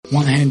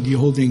one hand you're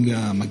holding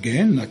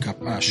Magen, like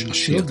a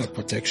shield, like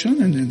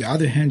protection, and in the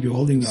other hand you're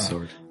holding a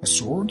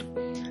sword.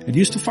 And he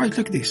used to fight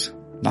like this.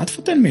 Not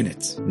for 10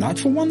 minutes, not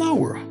for 1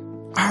 hour.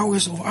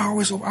 Hours of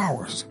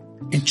hours.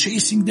 And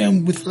chasing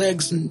them with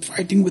legs and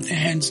fighting with the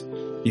hands.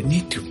 You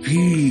need to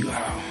be,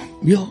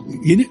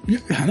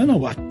 I don't know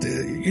what,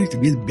 you need to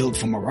be built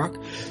from a rock.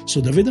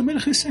 So David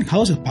HaMelech is saying,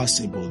 how is it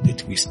possible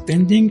that we're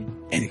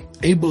standing and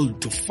able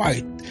to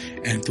fight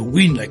and to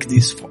win like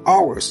this for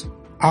hours?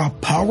 Our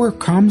power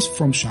comes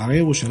from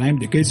Sha'arei Yerushalayim,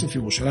 the gates of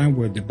Yerushalayim,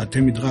 where the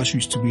Batei Midrash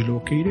used to be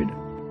located.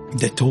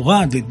 The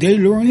Torah, the day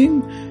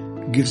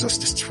learning, gives us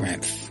the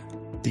strength,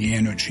 the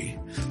energy,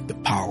 the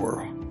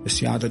power, the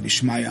siyata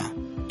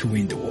d'ishmaya to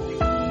win the war.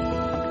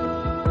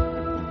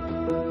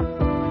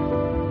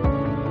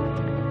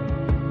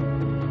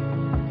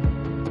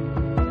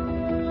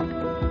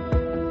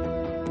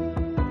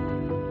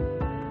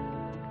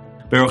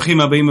 Baruchim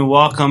Abim, and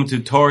welcome to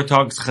Torah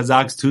Talks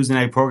CHAZAQ's Tuesday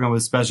night program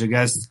with special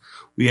guests.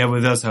 We have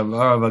with us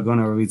HaRav, HaGaon,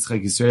 HaRav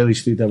Yitzchak, Yisraeli,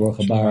 Shlita, Baruch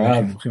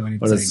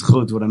HaRav. What a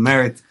zchut, what a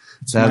merit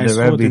to have the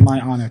Rebbe. It's my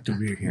honor to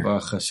be here.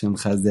 Baruch Hashem,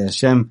 Chazdei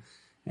Hashem.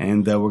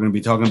 And we're going to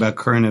be talking about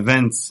current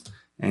events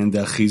and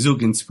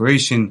CHAZAQ,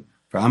 inspiration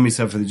for Am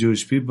Yisrael, for the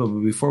Jewish people.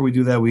 But before we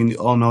do that, we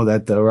all know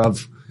that the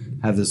Rav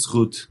have the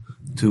zchut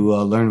to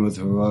learn with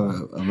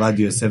Avad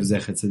Yosef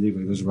Zecher Tzadik,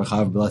 Rosh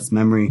Rachav, blessed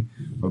memory,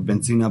 or Ben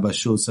Tzina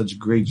Bashul, such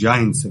great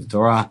giants of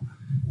Torah.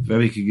 If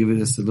Rebbe could give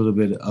us a little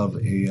bit of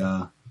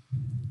a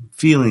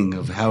feeling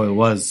of how it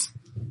was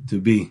to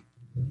be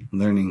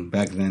learning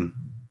back then.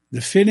 The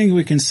feeling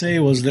we can say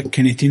was like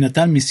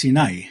Kenetinatan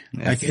Misinai,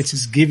 like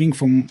it's giving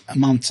from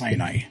Mount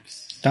Sinai.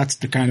 That's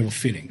the kind of a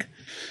feeling.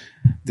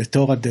 The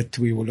Torah that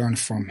we will learn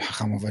from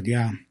Chacham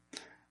Ovadia,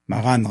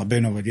 Maran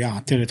Rabbeinu Ovadia,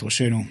 Ateret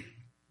Roshenu,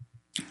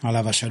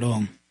 Alav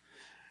HaShalom,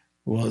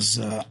 was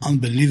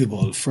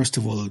unbelievable. First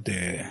of all,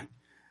 the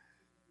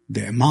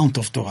amount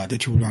of Torah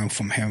that you learn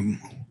from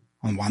him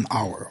on 1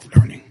 hour of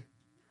learning.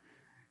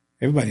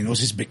 Everybody knows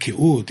his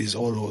Beki'ut is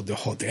all over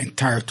the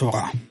entire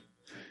Torah.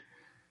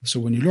 So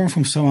when you learn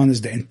from someone,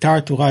 the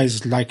entire Torah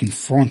is like in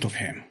front of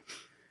him.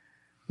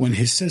 When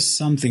he says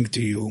something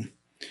to you,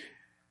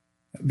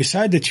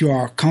 besides that you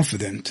are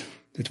confident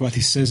that what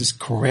he says is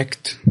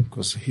correct,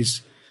 because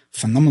his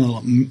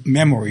phenomenal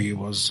memory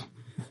was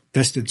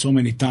tested so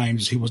many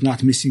times, he was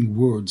not missing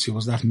words, he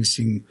was not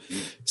missing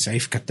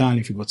Saif Katan,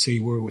 if he would say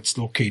where it's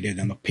located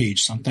on a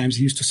page. Sometimes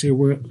he used to say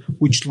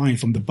which line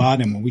from the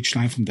bottom or which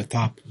line from the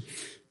top.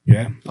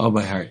 Yeah. All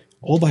by heart.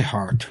 All by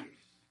heart.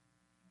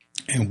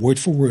 And word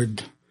for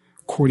word,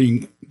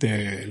 according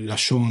the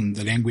Lashon,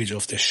 the language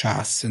of the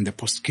Shas and the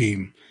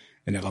Poskim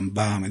and the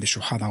Rambam and the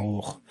Shulchan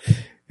Aruch.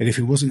 And if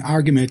it was an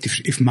argument,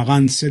 if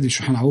Maran said in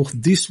Shulchan Aruch,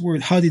 this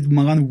word, how did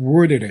Maran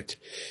worded it?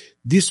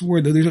 This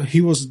word, he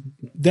was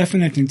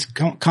definitely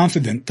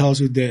confident, tells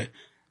you the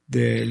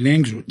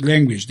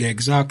language, the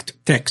exact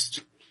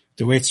text,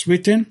 the way it's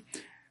written,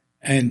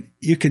 and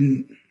you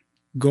can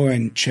go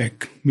and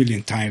check a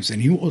million times,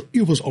 and he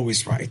was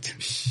always right.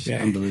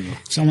 Yeah. Unbelievable.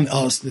 Someone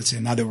else, let's say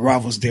another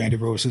Rav was there, and the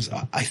Rav says,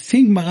 I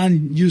think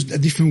Maran used a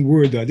different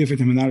word, a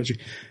different terminology.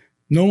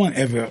 No one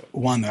ever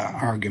won an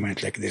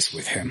argument like this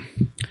with him.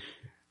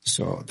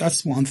 So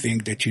that's one thing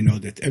that you know,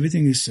 that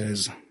everything he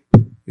says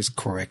is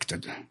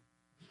corrected.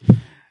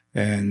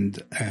 And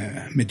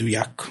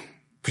meduyak,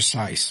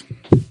 precise.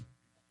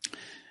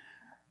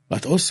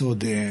 But also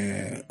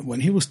when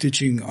he was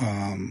teaching,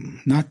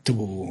 not to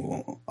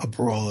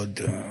abroad,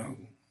 a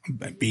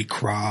big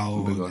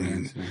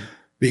crowd,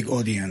 big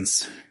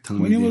audience.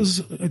 When he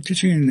was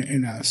teaching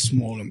in a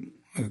small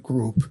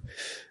group,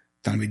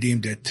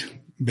 Talmidim, that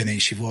Bnei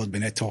Yeshivot,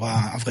 Bnei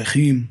Torah,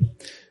 Avrechim,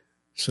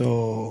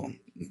 so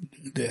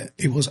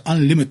it was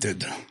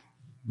unlimited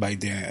by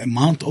the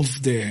amount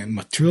of the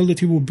material that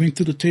he will bring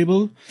to the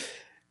table,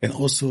 and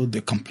also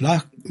the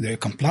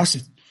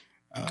complexity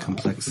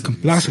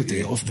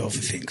of the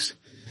things.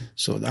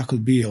 So that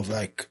could be of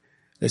like,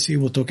 let's say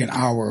we're talking an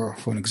hour,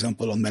 for an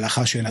example, on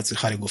Melacha she'ena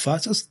tzricha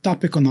legufat, as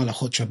topic on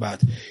Halachot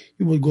Shabbat.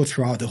 You will go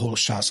throughout the whole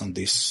Shas on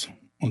this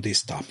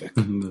topic.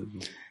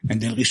 And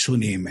then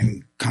Rishonim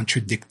and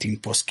contradicting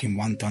poskim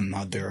one to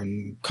another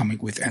and coming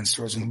with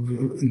answers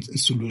and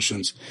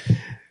solutions.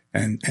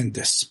 And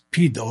the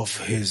speed of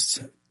his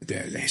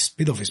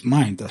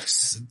mind,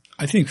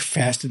 I think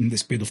faster than the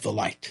speed of the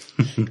light.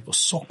 It was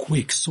so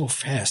quick, so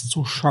fast,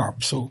 so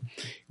sharp. So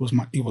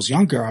he was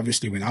younger,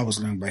 obviously, when I was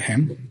learning by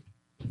him.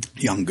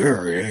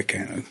 Younger,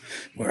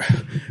 where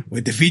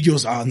the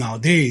videos are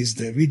nowadays,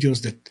 the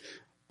videos that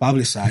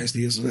publicized,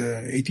 he is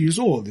 80 years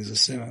old.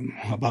 He's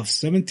about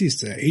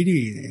 70s,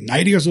 80,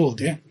 90 years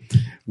old, yeah,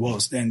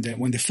 was then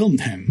when they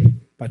filmed him.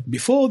 But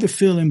before the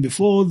film,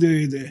 before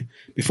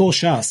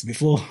Shas,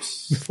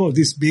 before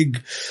this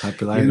big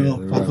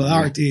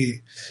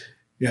popularity,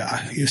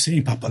 you're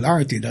saying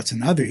popularity, that's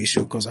another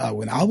issue, because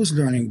when I was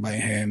learning by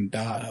him,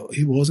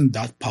 he wasn't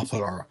that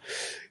popular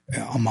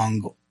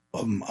among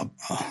among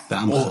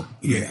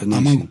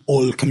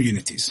all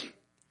communities.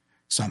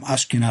 Some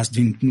Ashkenaz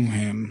didn't know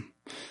him.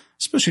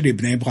 especially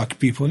Bnei Brak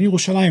people. In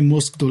Yerushalayim,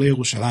 most Gdolei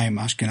Yerushalayim,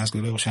 Ashkenaz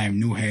Gdolei Yerushalayim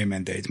knew him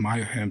and they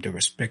admired him, they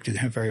respected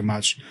him very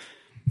much.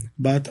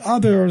 But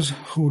others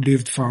who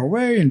lived far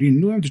away and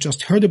didn't know him, they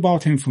just heard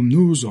about him from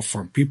news or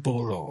from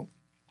people,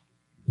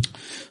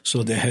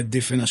 so they had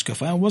different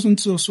ashkafa. It wasn't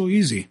so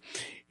easy.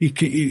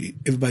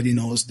 Everybody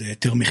knows the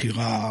Ter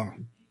Mechira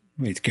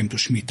when it came to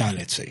Shemitah,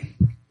 let's say.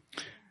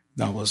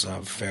 That was a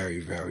very,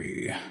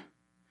 very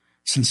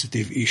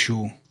sensitive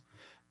issue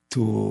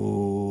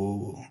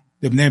to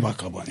the Bnei Brak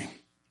Rabbanim.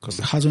 Because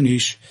the Chazon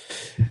Ish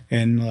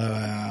and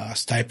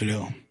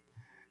Stipler,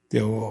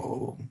 they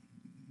were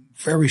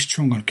very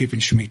strong on keeping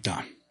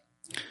Shemitah.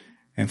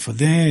 And for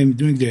them,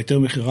 doing the Ter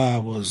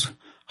Mechira was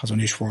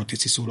Chazon Ish wrote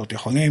Tzisur Lo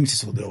Techolem,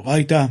 Tzisur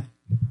Deoraita.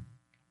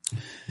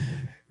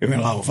 Even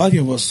Rav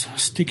Ovadia was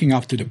sticking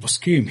up to the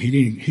poskim. He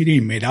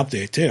didn't make up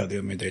the Eter.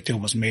 The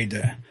Eter was made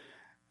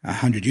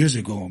 100 years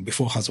ago,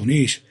 before Chazon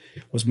Ish.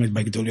 It was made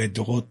by Gdolei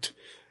Dorot,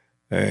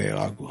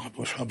 Rab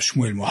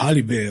Shmuel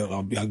Mohaliber,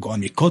 Rab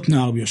HaGaon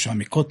Mikotna, Rab Yosha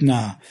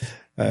Mikotna,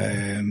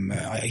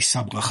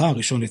 Isa Bracha,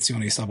 Rishon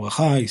LeZion Isa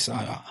Bracha,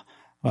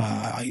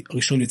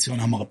 Rishon LeZion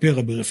HaMarper,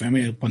 Rabbi Rafael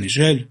Meir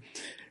Panigel.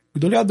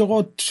 Gdolei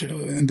Dorot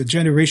and the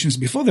generations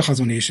before the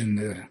Chazon Ish,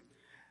 and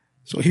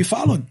so he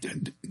followed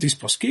this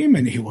poskim,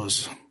 and he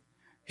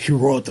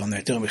wrote on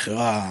the Ter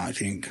Mechira. I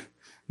think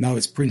now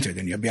it's printed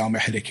in Yabiar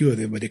Mechelekiyot,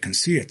 everybody can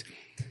see it.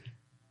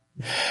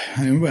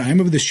 I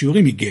remember the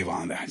shiurim he gave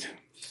on that.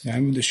 I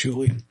remember the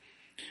shiurim.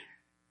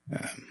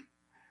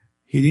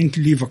 He didn't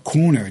leave a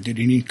corner that he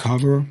didn't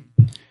cover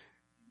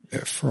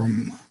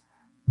from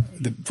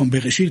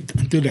Bereshit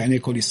until the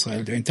Einei Kol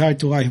Yisrael. The entire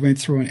Torah he went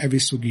through, and every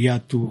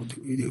sugiyah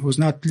he was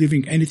not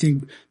leaving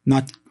anything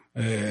not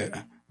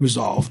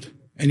resolved.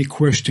 Any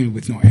question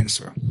with no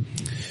answer.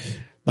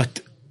 But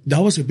that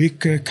was a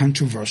big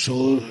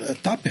controversial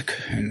topic,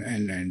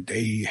 and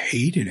they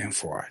hated him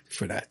for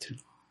that.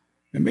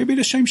 And maybe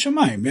the Shem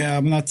Shamayim.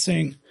 I'm not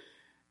saying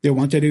they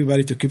wanted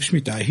everybody to keep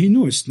Shemitah. He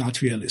knew it's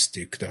not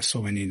realistic. There's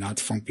so many not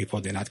from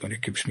people, they're not going to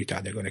keep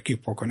Shemitah. They're going to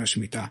keep working on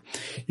Shemitah.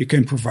 You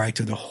can provide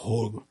to the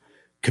whole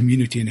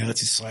community in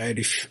Eretz Yisrael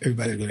if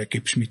everybody's going to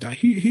keep Shemitah.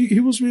 He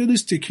was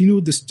realistic. He knew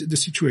the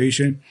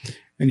situation,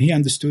 and he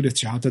understood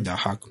it's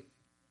CHAZAQ.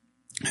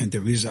 And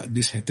there is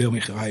this Heter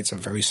Mechira, it's a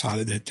very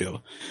solid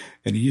Heter.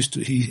 And he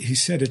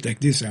said it like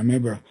this. I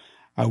remember,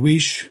 I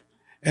wish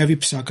every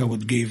psak I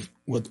would give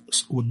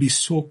would be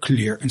so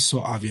clear and so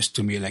obvious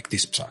to me like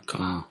this psak.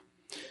 Wow.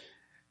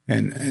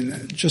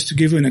 And just to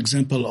give you an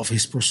example of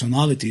his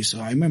personality,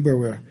 so I remember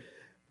where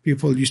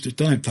people used to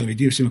tell him,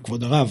 Talmidim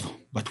Kvod HaRav,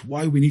 but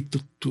why we need to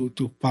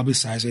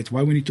publicize it?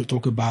 Why we need to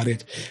talk about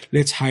it?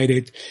 Let's hide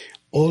it.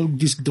 All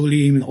these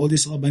Gdolim and all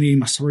these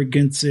Rabbanim are so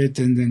against it,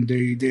 and then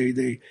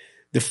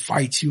they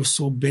fight you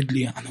so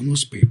badly on the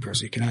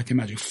newspapers. You cannot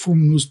imagine.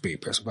 From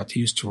newspapers, but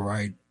he used to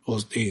write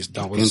those days.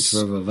 That was,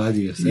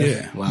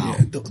 wow.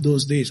 Yeah,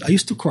 those days. I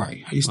used to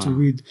cry. I used to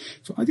read.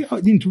 So I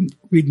didn't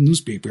read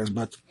newspapers,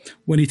 but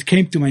when it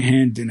came to my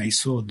hand and I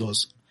saw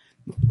those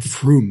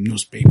from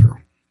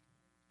newspaper,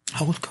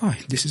 I would cry.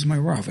 This is my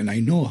Rav, and I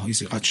know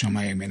his Yirat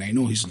Shamayim, and I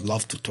know his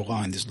love to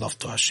Torah and his love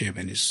to Hashem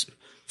and his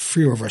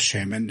fear of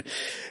Hashem and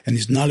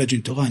his knowledge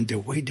in Torah, and the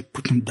way they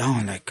put him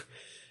down, like,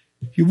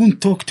 you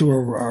wouldn't talk to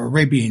a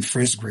Rebbe in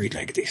first grade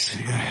like this.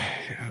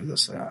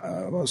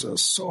 It was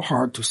so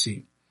hard to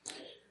see.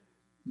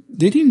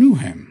 They didn't know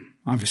him.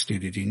 Obviously,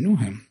 they didn't know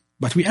him.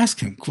 But we asked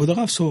him, Kvod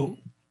HaRav, so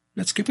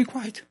let's keep it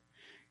quiet.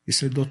 He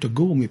said, Lo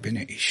tegor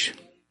mipnei ish.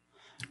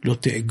 Lo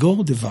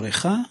te'egor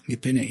devarecha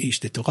mipnei ish.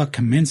 The Torah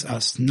commands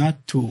us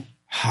not to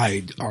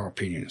hide our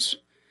opinions.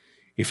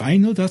 If I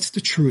know that's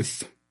the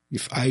truth,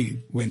 if I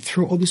went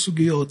through all the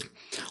sugiyot,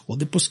 all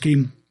the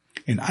poskim,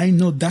 and I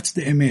know that's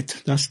the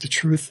emet, that's the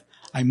truth,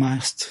 I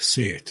must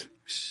say it.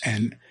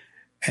 And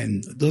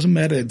it doesn't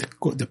matter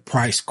the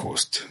price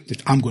cost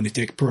that I'm going to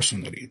take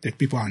personally, that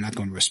people are not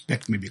going to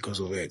respect me because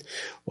of it,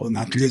 or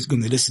not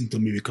going to listen to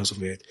me because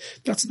of it.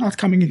 That's not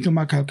coming into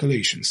my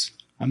calculations.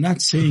 I'm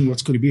not saying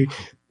what's going to be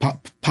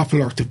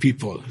popular to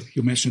people.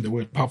 You mentioned the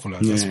word popular.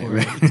 That's where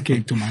it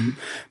came to my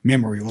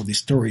memory, all these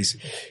stories.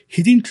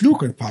 He didn't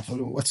look at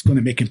popular, what's going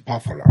to make him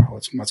popular,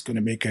 what's going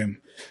to make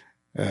him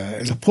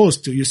as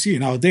opposed to, you see,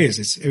 nowadays,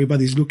 it's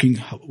everybody's looking,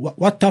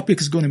 what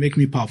topic is going to make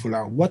me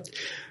popular? What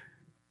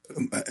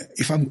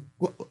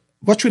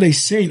should I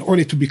say in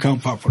order to become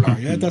popular?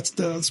 Yeah,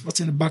 that's what's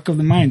in the back of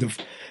the mind of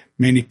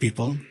many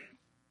people.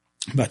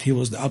 But he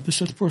was the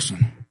opposite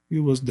person. He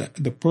was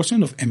the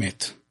person of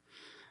emet,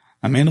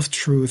 a man of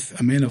truth,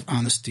 a man of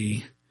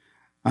honesty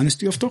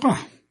of Torah.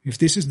 If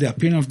this is the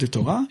opinion of the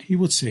Torah, he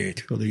would say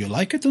it, whether you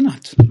like it or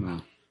not.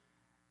 Wow.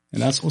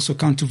 And that's also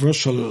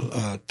controversial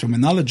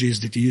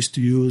terminologies that he used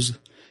to use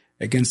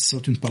against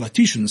certain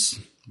politicians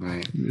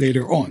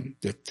later on.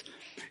 That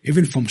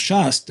even from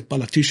Shas, the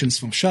politicians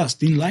from Shas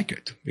didn't like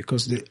it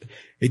because it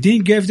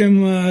didn't give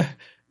them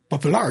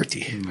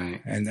popularity. Right.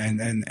 And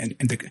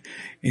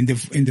in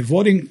the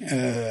voting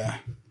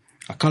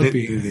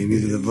Kalpi, they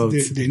needed the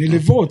votes. They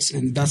needed votes,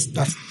 and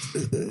that's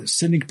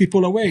sending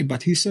people away.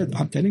 But he said,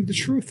 "I'm telling the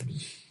truth."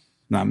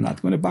 No, I'm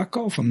not going to back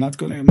off. I'm not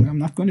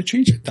going to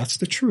change it. That's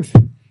the truth.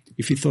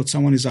 If he thought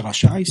someone is a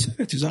Rasha, he said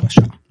it is a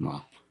Rasha.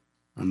 Wow.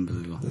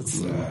 Unbelievable.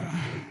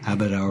 How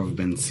about HaRav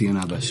Ben Zion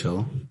Abba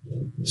Shol?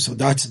 So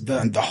that's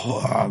the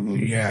whole,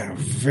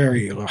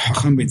 very,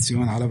 HaGaon Ben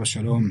Zion Alav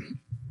Shalom.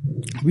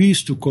 We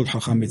used to call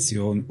HaGaon Ben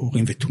Zion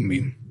Urim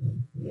Vetumim.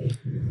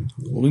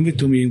 Urim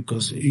Vetumim,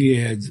 because he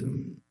had,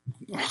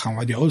 HaGaon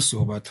Wadi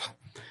also, but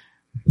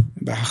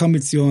HaGaon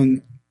Ben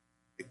Zion,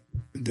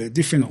 the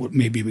difference,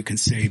 maybe we can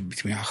say,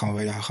 between HaGaon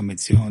Wadi and HaGaon Ben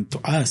Zion to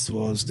us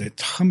was that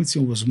HaGaon Ben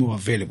Zion was more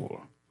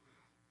available.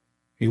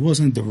 He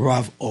wasn't the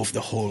Rav of the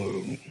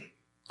whole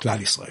Klal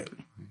Yisrael.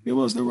 He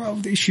was the Rav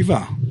of the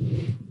Yeshiva.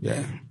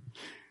 Yeah.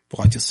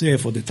 Porat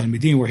Yosef or the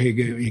Talmidim where he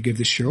gave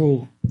the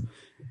shiur.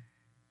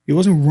 He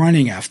wasn't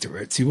running after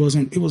it. He was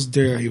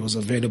there, he was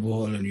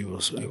available, and he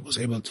was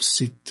able to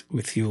sit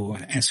with you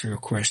and answer your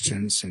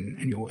questions, and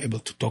you were able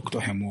to talk to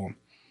him more.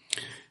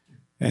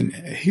 And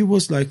he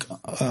was like,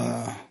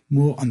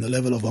 more on the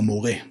level of a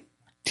moreh,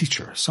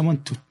 teacher,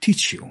 someone to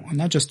teach you, and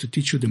not just to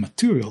teach you the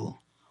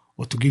material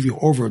or to give you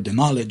over the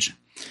knowledge,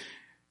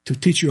 to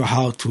teach you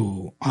how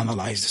to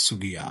analyze the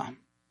sugya,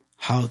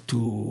 how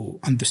to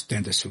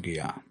understand the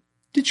sugya,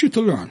 teach you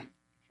to learn.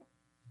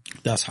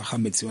 That's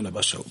HaGaon Ben Zion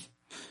Abba Shol.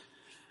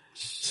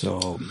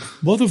 So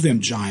both of them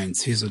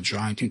giants. He's a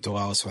giant in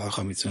Torah, also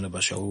HaGaon Ben Zion Abba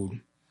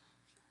Shol.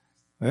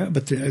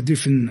 But a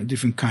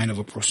different kind of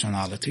a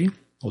personality.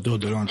 Although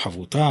they learned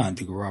Havruta and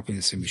they grew up in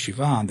the same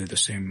yeshiva, under the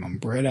same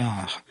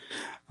umbrella,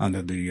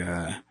 under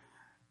the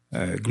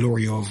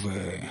glory of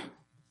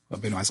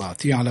Rabbeinu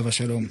Azrati Alav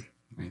Shalom.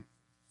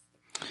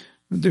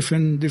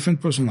 Different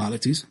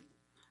personalities.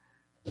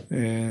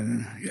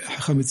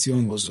 HaGaon Ben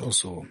Zion was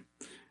also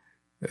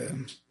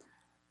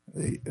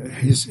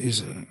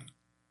his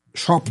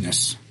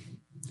sharpness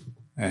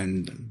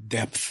and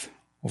depth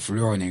of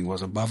learning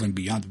was above and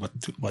beyond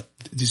what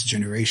this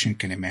generation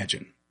can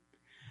imagine.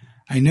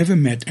 I never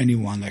met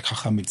anyone like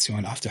HaGaon Ben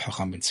Zion after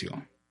HaGaon Ben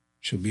Zion.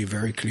 Should be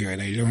very clear.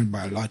 And I learned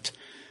by a lot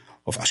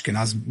of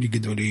Ashkenaz Bli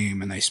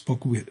Gedolim, and I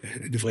spoke with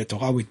Divrei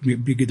Torah with Bli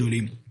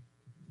Gedolim.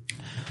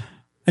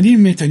 I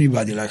didn't meet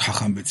anybody like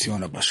HaGaon Ben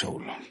Zion Abba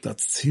Shol.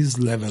 That's his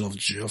level of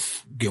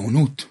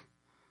geonut,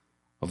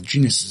 of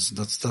geniuses.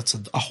 That's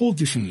a whole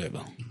different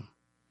level.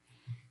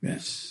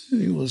 Yes,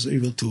 he was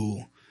able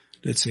to,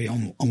 let's say,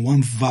 on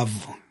one vav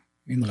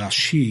in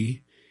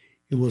Rashi,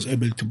 he was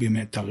able to be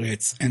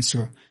metaretz,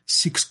 answer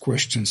 6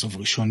 questions of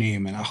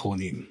Rishonim and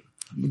Achronim,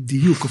 with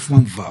the diuk of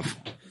one vav.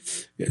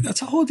 Yeah,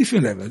 that's a whole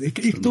different level.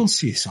 You don't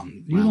see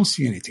don't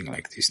see anything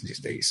like this these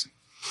days.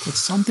 That's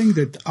something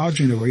that our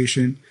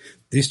generation,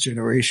 this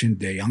generation,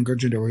 the younger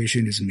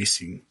generation is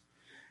missing.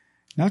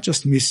 Not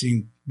just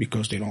missing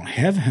because they don't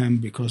have him,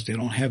 because they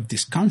don't have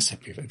this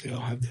concept even.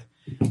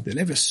 They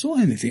never saw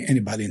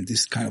anybody in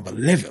this kind of a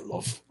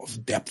level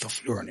of depth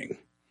of learning.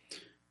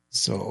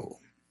 So,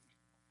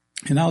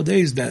 and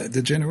nowadays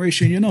the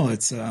generation,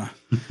 it's a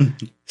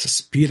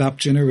speed up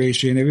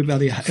generation.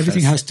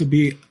 Everything has to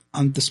be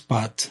on the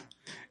spot.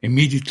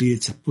 Immediately,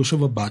 it's a push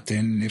of a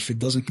button. If it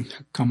doesn't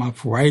come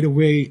up right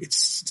away,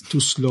 it's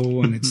too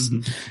slow, and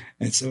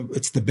it's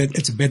a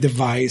bad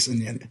device,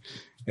 and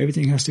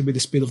everything has to be the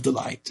speed of the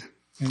light.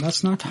 And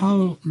that's not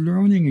how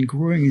learning and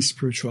growing in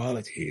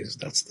spirituality is.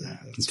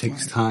 It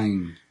takes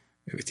time.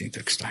 Everything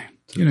takes time.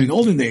 In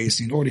olden days,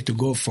 in order to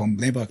go from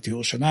Bnei Brak to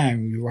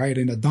Yerushalayim, you ride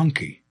in a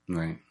donkey.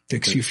 Right. It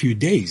takes you a few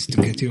days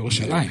to get to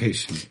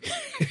Yerushalayim.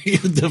 You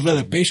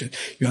develop patience.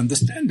 You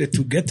understand that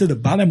to get to the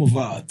bottom of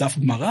Daf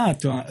Gemara,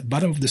 to the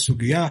bottom of the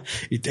Sugya,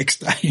 it takes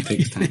time.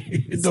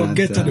 You don't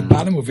get to the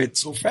bottom of it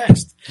so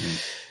fast.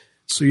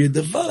 So you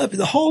develop,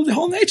 the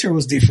whole nature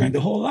was different.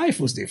 The whole life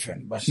was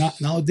different. But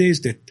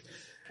nowadays that,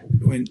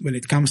 when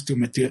it comes to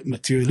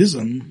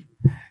materialism,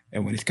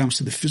 and when it comes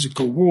to the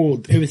physical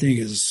world, everything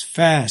is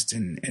fast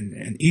and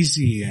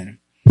easy,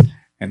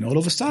 and all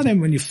of a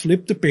sudden when you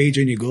flip the page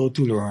and you go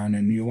to learn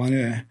and you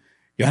wanna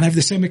have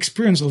the same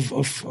experience of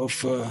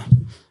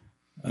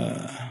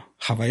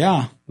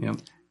Havaya,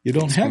 you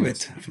don't have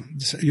it.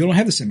 You don't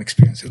have the same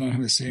experience. You don't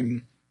have the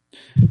same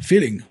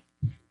feeling.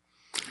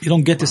 You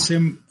don't get the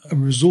same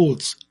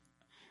results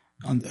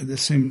on the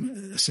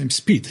same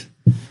speed.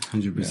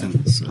 100%.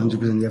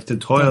 100%. You have to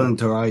toil in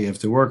Torah. You have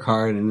to work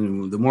hard,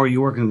 and the more you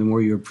work, and the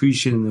more you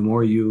appreciate, and the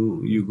more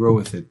you grow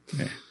with it.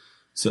 Yeah.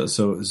 So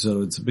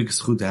it's a big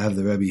zchut to have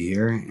the Rebbe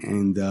here,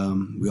 and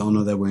we all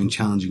know that we're in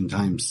challenging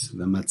times.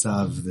 The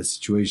matzav, the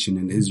situation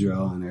in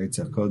Israel and Eretz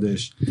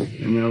HaKodesh,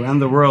 and around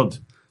the world,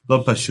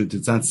 lo pashut.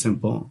 It's not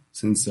simple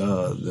since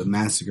the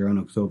massacre on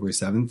October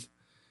 7th,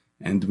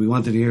 and we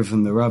wanted to hear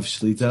from the Rav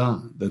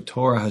Shlita, the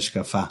Torah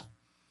Hashkafa,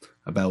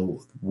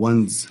 about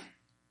one's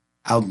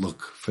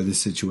outlook for this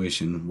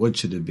situation. What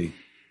should it be?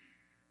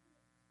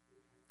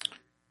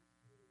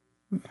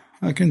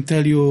 I can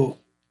tell you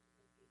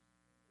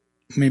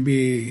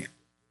maybe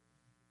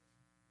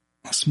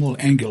a small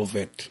angle of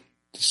it.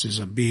 This is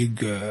a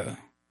big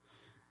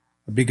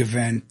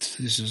event.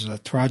 This is a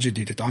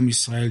tragedy that Am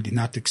Yisrael did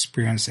not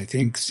experience, I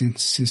think,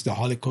 since the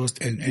Holocaust,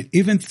 and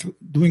even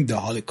during the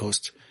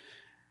Holocaust.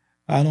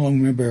 I don't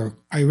remember,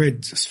 I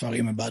read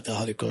Sfarim about the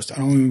Holocaust. I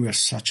don't remember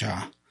such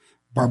a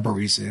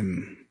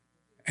barbarism.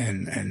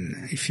 And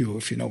if you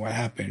know what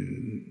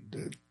happened,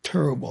 the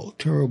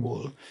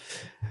terrible,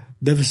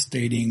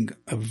 devastating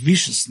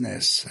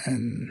viciousness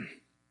and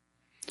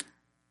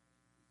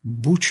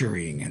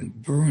butchering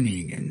and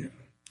burning and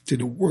to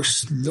the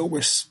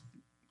lowest,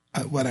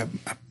 what a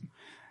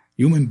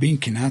human being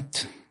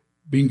cannot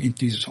bring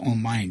into his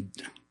own mind.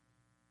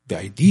 The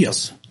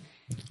ideas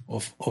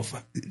of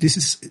this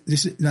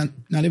is not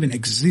even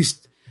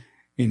exist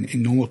in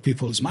normal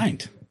people's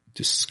mind.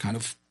 This kind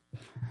of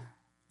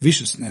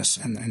viciousness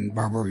and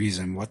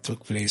barbarism, what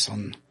took place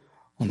on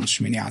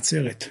Shmini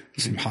Atzeret,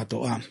 Simchat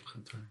Torah.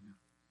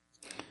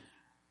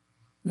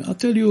 I'll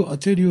tell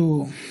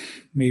you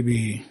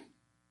maybe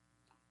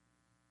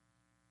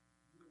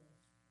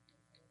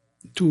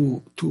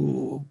two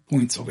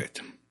points of it.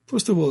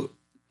 First of all,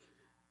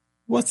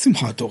 what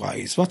Simchat Torah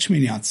is, what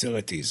Shmini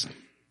Atzeret is.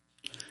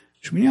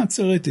 Shmini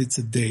Atzeret is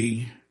a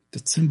day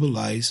that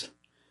symbolizes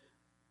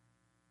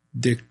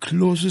the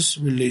closest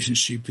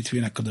relationship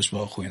between HaKadosh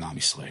Baruch Hu and Am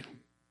Yisrael.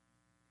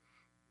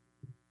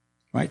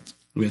 Right?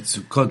 We had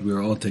Sukkot, we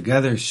were all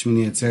together.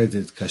 Shmini Atzeret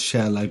is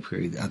Kasher Alai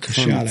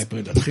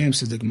Peridatchem.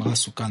 Says the Gemara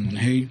Sukkah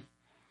Nun.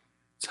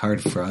 It's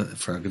hard for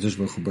HaKadosh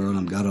Baruch Hu,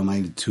 Baruch God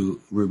Almighty, to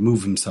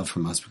remove himself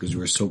from us because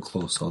we were so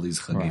close, all these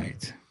Chagim.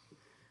 Right.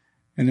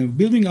 And then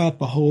building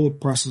up a whole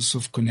process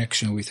of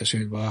connection with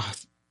Hashem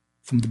Yitbarach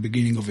from the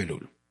beginning of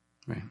Elul.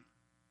 Right.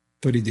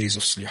 30 days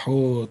of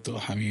Slichot,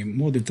 Rahamim,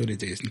 more than 30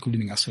 days,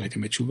 including Aseret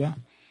Yemei Teshuvah.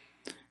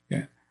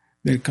 Yeah.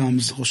 Then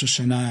comes Rosh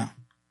Hashanah,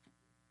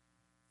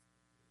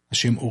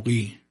 Hashem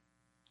Ori,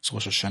 it's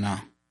Rosh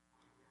Hashanah.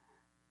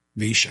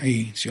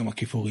 Veishai, it's Yom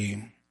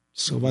HaKippurim.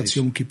 So what's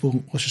Yom Kippur?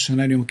 Rosh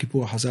Hashanah and Yom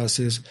Kippur, Hazal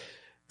says,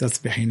 that's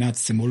Bechinat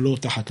Semolo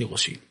Tachat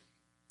Roshi.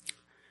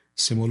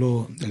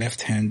 Semolo, the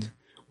left hand,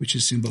 which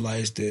is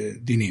symbolized the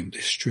dinim,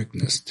 the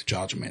strictness, the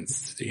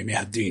judgments, the Yemei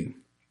Hadin.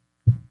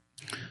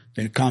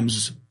 Then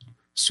comes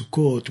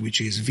Sukkot, which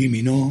is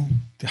Vimino,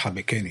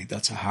 Tehabekeni,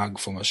 that's a hug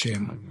from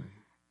Hashem.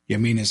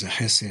 Yamin is a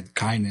chesed,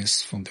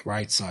 kindness from the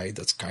right side,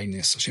 that's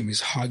kindness. Hashem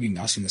is hugging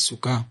us in the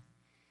Sukkah.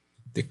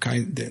 The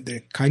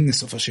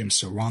kindness of Hashem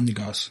surrounding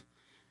us.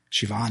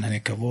 Shiva'an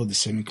HaNekavod, the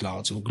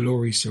semi-clouds of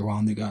glory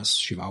surrounding us.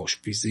 Shiva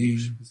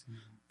Ushpizim.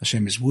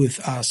 Hashem is with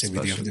us every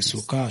day of the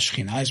Sukkah.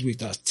 Shechina is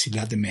with us.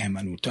 Tzilat de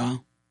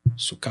Mehemanuta.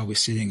 Sukkah, we're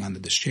sitting under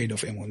the shade of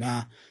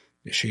Emunah,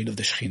 the shade of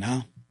the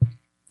Shechina.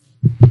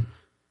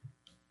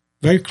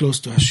 Very close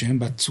to Hashem,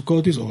 but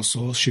Sukkot is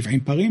also 70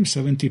 parim,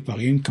 70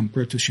 parim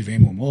compared to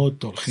 70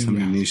 umot.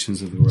 70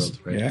 nations of the world,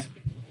 right? Yeah.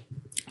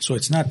 So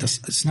it's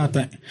not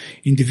an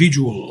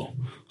individual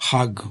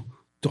hug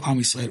to Am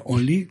Yisrael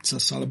only. It's a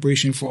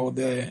celebration for all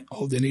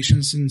the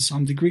nations in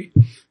some degree,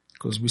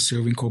 because we're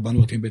serving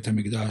korbanot in Beit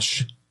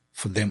HaMikdash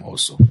for them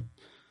also.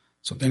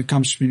 So then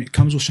comes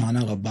Rosh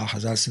Hashanah Rabbah.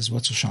 Hazal says,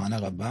 what's Rosh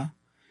Hashanah Rabbah?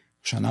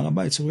 Rosh Hashanah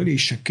Rabbah, it's already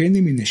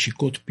Shakeni min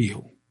neshikot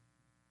pihu.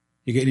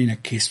 You're getting a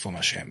kiss from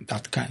Hashem.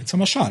 It's a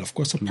mashal, of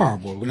course, a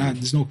parable.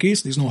 There's no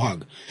kiss, there's no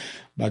hug.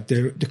 But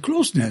the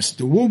closeness,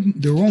 the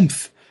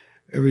warmth,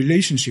 a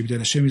relationship that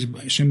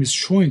Hashem is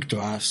showing to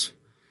us,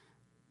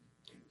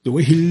 the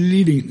way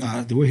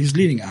He's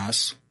leading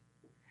us,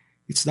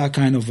 it's that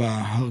kind of a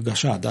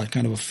hargasha, that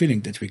kind of a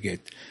feeling that we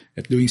get.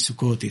 That during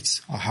Sukkot,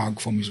 it's a hug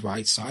from His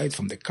right side,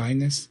 from the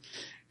kindness.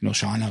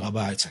 Shana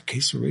Rabbah, it's a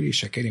kiss already,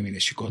 Shakeni min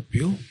neshikot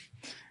pihu.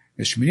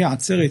 The Shmini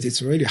Atzeret,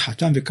 it's already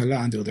Hatan v'Kala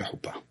under the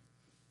chuppah.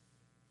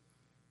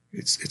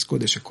 It's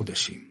Kodesh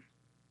HaKodeshim.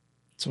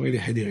 It's already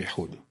Heder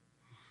Yehud.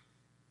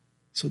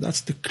 So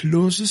that's the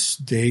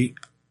closest day,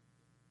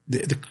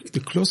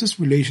 the closest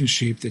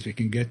relationship that we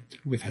can get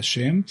with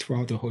Hashem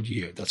throughout the whole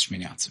year. That's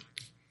Shmini Atzeret.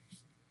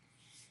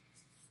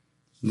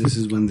 This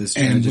is when this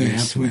tragedy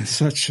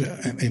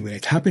happened. When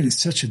it happened in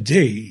such a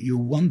day, you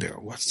wonder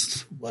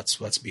what's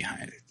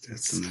behind it.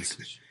 That's the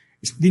message.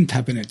 It didn't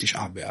happen at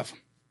Tisha B'Av,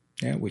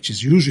 which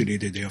is usually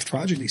the day of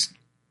tragedies,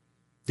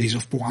 days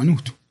of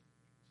Puranut.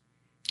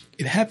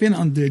 It happened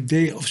on the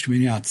day of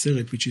Shmini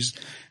Atzeret, which is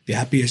the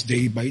happiest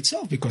day by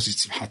itself, because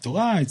it's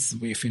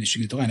HaTorah, we're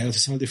finishing the Torah, and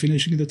Eretz Yisrael, they're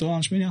finishing the Torah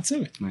on Shmini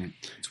Atzeret. Right.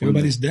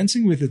 Everybody's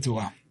dancing with the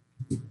Torah.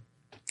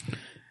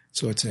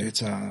 So it's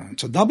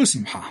a double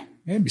simcha.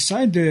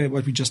 Beside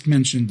what we just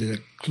mentioned,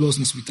 the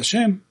closeness with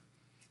Hashem,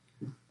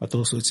 but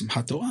also it's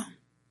Simchat Torah.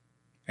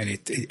 And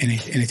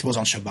it was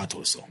on Shabbat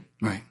also.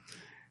 Right.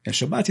 And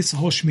Shabbat, it's a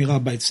whole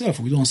Shmirah by itself.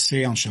 We don't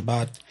say on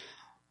Shabbat,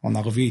 on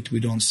Arvit,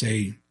 we don't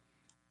say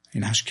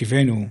in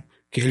Hashkivenu,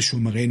 Ke'el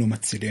Shumarenu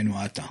Matzilenu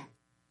Ata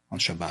on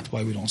Shabbat.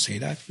 Why we don't say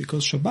that?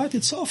 Because Shabbat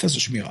itself has a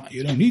Shmirah.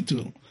 You don't need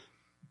to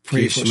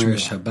pray for Shmirah.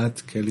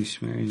 Shabbat, Ke'el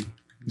Shmirenu.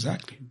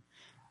 Exactly.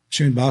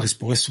 Hashem Yitbarach is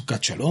Poreh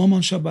Sukkot Shalom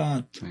on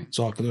Shabbat. Right.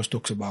 Zohar HaKadosh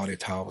talks about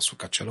it, how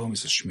Sukkot Shalom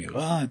is a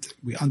Shmirah.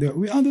 We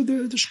under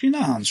the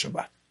Shekhinah on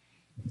Shabbat.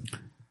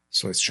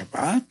 So it's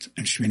Shabbat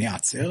and Shmini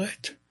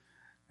Atzeret.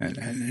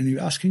 And you're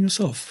asking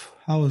yourself,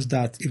 how is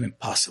that even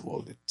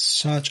possible? That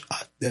such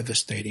a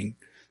devastating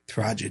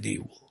tragedy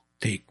will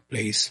take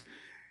place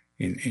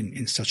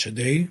in such a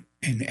day,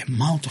 and the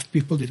amount of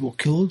people that were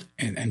killed,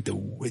 and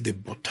the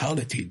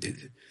brutality,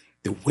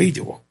 the way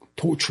they were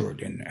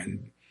tortured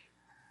and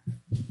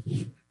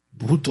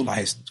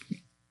brutalized,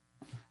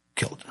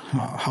 killed.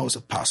 How is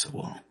it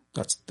possible?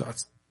 That's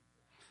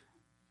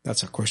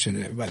a question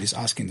that everybody's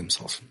asking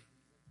themselves.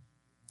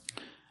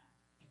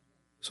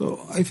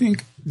 So I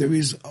think there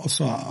is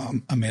also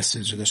a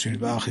message that Hashem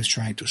Yisrael is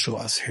trying to show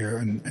us here,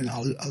 and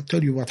I'll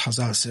tell you what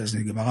Chazal says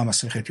in Gemara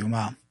Masechet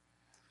Yoma.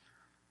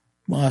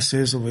 Gemara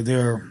says over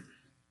there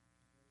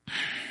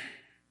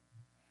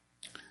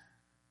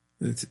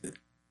that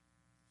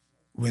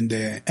when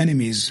the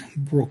enemies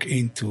broke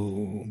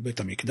into Beit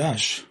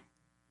HaMikdash,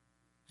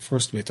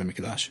 first Beit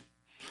HaMikdash,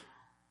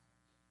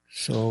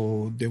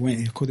 so they went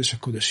in Kodesh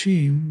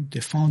HaKodeshim, they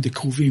found the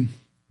Kruvim.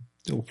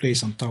 They were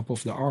placed on top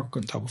of the ark,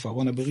 on top of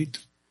Aron HaBerit.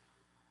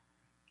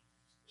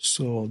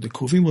 So the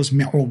Kruvim was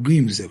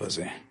me'orim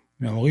zevazeh.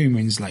 Me'orim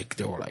means like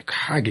they were like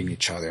hugging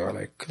each other,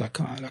 like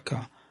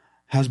a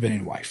husband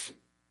and wife.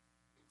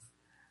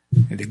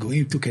 And the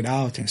Goyim took it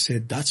out and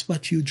said, that's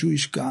what you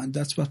Jewish God,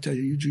 that's what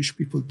you Jewish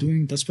people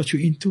doing, that's what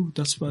you're into,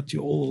 that's what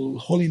your all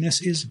holiness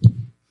is. It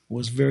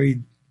was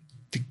very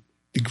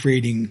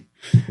degrading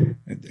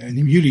and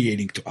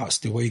humiliating to us,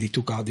 the way they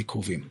took out the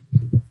Kruvim.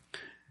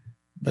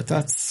 But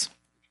that's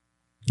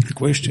the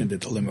question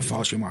that all the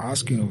Mefarshim are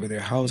asking over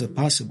there. How is it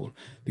possible?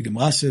 The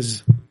Gemara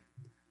says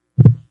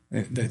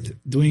that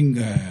doing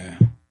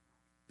Bizman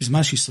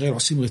Yisrael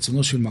osim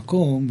retzono shel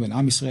makom, when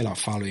Am Yisrael are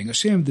following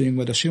Hashem, doing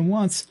what Hashem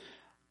wants,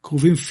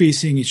 Kruvim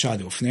facing each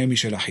other, ufnei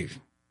mishel achiv.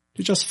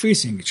 They're just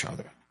facing each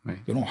other. Right.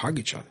 They don't hug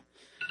each other.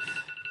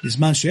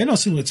 Bizman she'en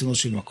osim retzono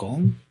shel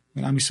makom,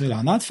 when Am Yisrael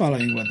are not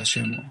following what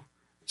Hashem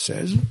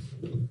says,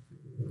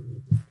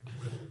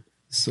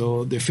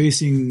 so they're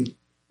facing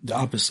the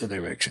opposite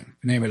direction.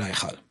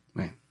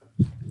 Right.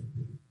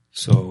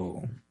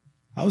 So,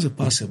 how is it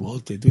possible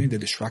they're doing the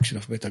destruction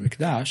of Beit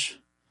HaMikdash?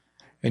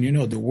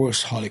 And the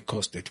worst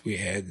Holocaust that we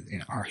had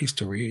in our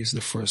history is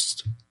the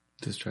first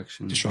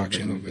destruction of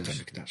Beit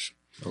HaMikdash.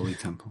 Holy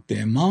Temple. The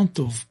amount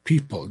of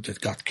people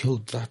that got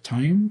killed that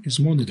time is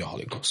more than the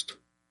Holocaust.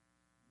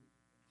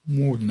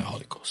 More than the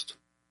Holocaust.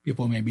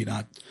 People may be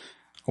not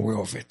aware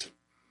of it.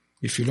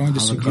 If you learn the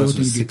Holocaust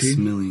was 6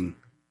 million.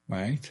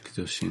 Right?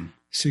 Kedoshim.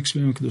 6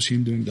 million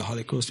Kedoshim during the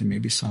Holocaust, and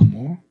maybe some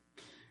more.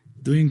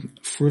 Doing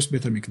first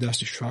Beit HaMikdash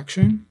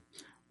destruction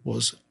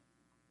was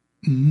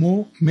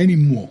many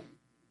more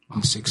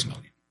than 6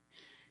 million.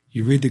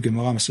 You read the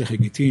Gemara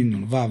Masechet Gittin,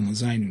 Nun Vav, Nun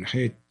Zayin, Nun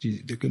Het,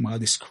 the Gemara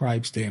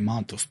describes the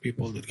amount of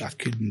people that got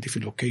killed in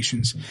different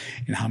locations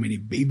and how many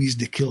babies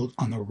they killed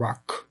on a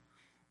rock,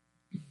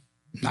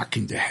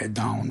 knocking their head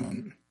down.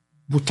 And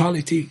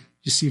brutality,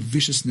 you see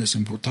viciousness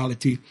and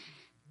brutality,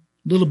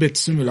 a little bit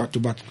similar to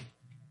what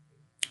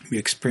we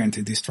experienced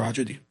in this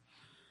tragedy.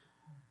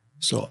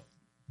 So,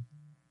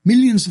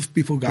 millions of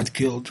people got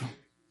killed.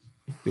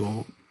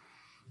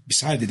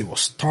 Besides, they were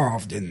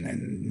starved,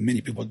 and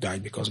many people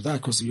died because of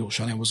that, because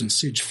Yerushalayim was in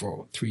siege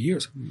for 3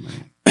 years.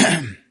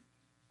 Am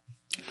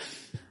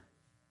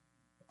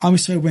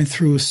Yisrael went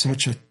through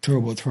such a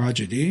terrible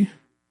tragedy,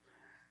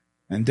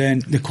 and then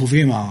the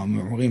Kruvim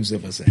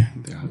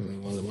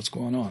what's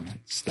going on?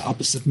 It's the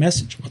opposite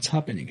message. What's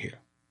happening here?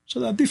 So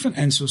there are different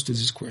answers to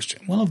this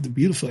question. One of the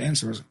beautiful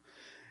answers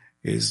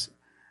is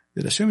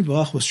that Hashem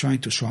Yitbarach was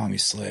trying to show Am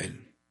Yisrael,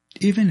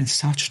 even in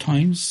such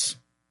times,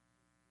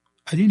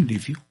 I didn't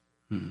leave you.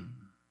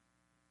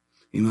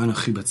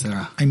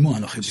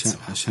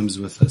 Hashem's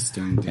with us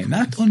during the day. And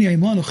not only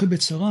I'm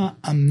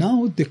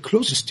now the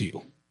closest to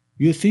you.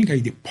 You think I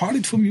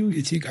departed from you?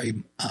 You think I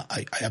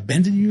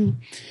abandoned you?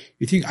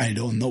 You think I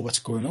don't know what's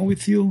going on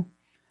with you?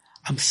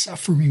 I'm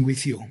suffering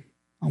with you.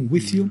 I'm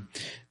with you.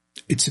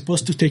 It's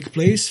supposed to take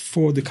place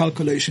for the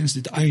calculations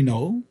that I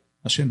know.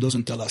 Hashem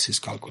doesn't tell us his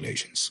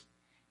calculations.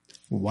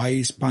 Why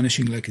is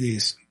punishing like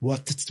this?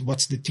 What's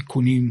the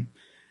tikkunim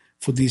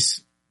for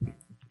these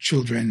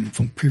children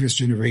from previous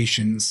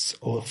generations,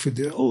 or for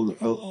the old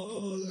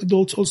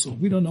adults also?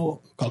 We don't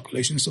know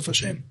calculations of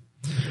Hashem.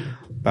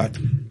 But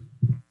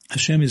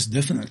Hashem is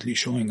definitely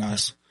showing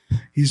us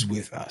he's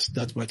with us.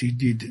 That's what he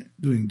did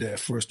during the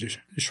first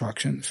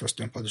destruction, first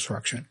temple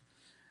destruction.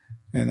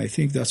 And I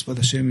think that's what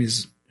Hashem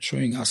is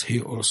showing us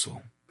here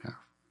also.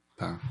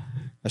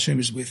 Hashem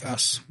is with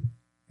us.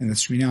 And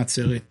it's Shmini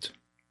Atzeret.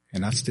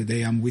 And that's the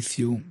day I'm with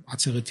you.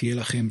 Atzeret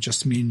Yelachem,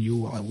 just me and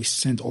you. We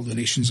send all the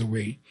nations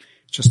away.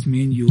 Just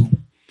me and you.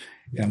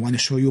 And I want to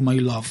show you my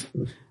love.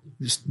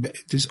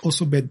 There's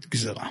also Bet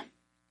Gzera.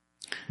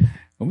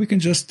 And we can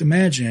just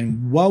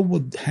imagine what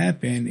would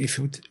happen if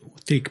it would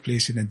take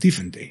place in a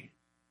different day.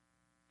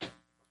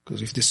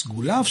 Because if this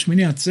Gula of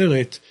Shmini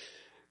Atzeret,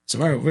 it's a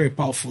very, very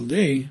powerful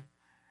day,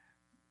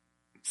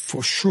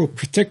 for sure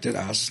protected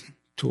us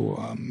to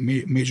a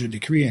major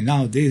degree. And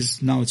now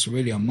it's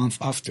already a month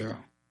after,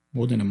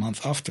 more than a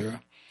month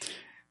after,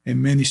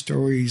 and many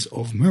stories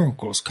of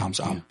miracles comes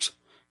out.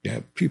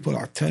 Yeah, people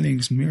are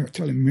telling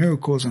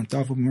miracles on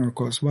top of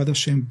miracles, what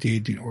Hashem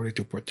did in order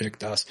to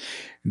protect us.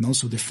 And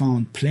also they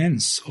found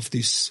plans of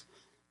these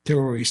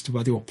terrorists,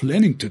 what they were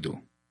planning to do.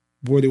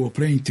 where they were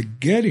planning to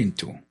get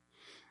into.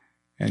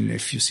 And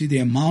if you see the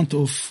amount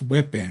of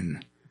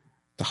weapon,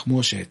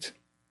 tachmoshet,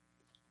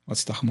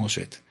 what's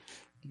tachmoshet?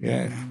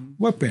 Yeah,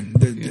 weapon,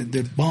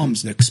 the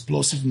bombs, the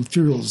explosive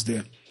materials,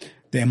 the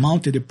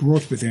amount that they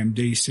brought with them,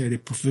 they say the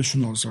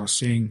professionals are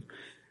saying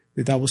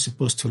that was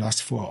supposed to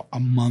last for a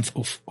month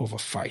of a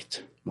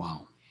fight.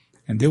 Wow.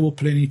 And they were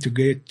planning to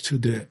get to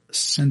the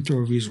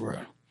center of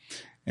Israel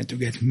and to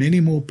get many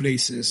more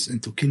places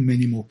and to kill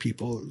many more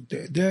people.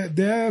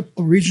 Their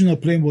original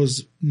plan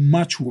was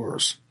much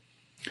worse.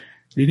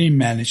 They didn't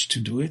manage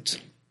to do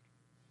it.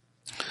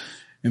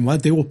 And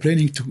what they were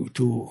planning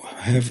to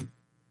have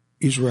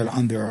Israel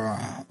under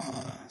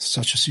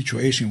such a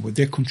situation where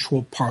they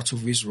control parts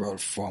of Israel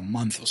for a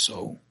month or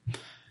so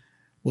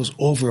was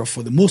over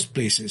for the most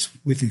places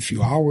within a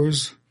few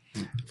hours.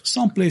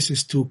 Some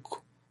places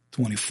took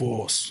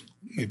 24,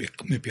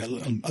 maybe a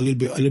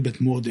little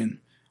bit more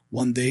than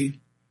one day.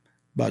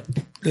 But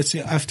let's say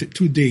after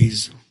 2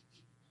 days,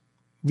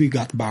 we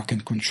got back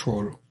in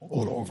control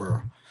all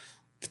over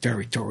the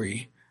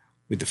territory.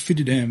 We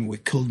defeated them, we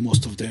killed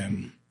most of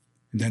them,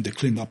 and then they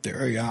cleaned up the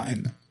area,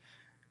 and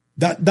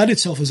that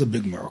itself is a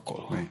big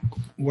miracle. Right.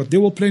 What they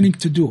were planning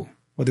to do,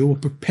 what they were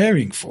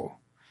preparing for,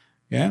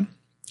 yeah,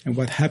 and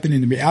what happened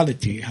in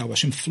reality, how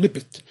Hashem flipped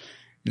it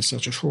in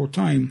such a short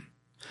time.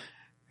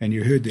 And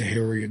you heard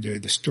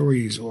the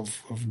stories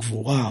of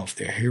Gvura, of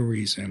the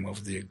heroism,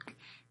 of the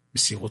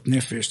Mesirut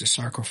Nefesh, the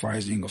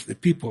sacrificing of the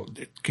people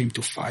that came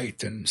to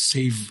fight and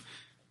save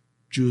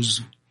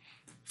Jews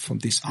from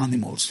these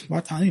animals.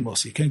 What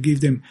animals? You can't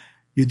give them.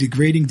 You're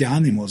degrading the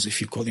animals if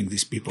you're calling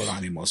these people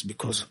animals,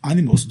 because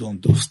animals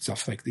don't do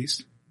stuff like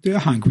this. They're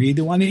hungry.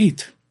 They want to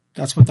eat.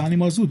 That's what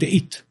animals do. They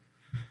eat.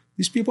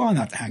 These people are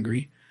not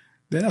hungry.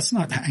 It's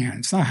not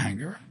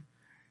hunger.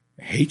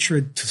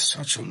 Hatred to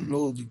such a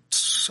low,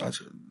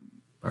 such a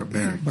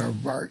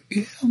barbaric,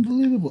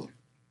 unbelievable.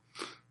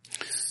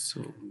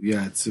 So,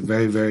 yeah, it's a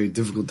very, very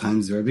difficult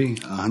times, Rabbi,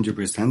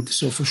 100%.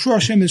 So for sure,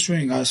 Hashem is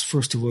showing us,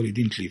 first of all, He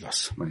didn't leave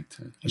us. Right.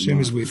 Hashem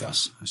is with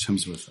us.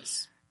 Hashem's with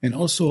us. And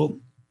also,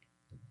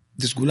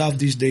 this Gulav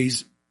these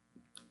days,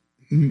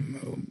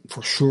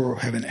 for sure,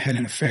 had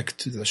an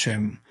effect that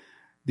Hashem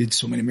did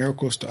so many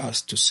miracles to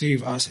us to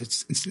save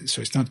us.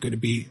 So it's not going to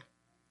be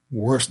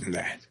worse than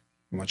that.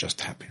 What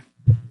just happened,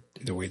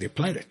 the way they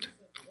planned it,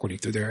 according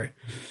to their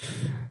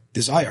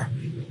desire.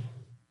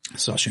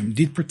 So Hashem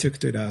did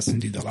protect us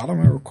and did a lot of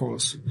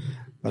miracles,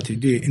 but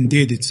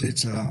indeed,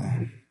 it's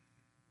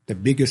the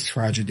biggest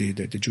tragedy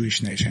that the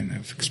Jewish nation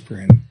have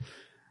experienced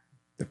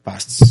the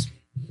past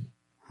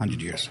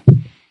 100 years.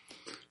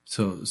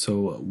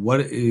 So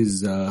what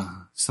is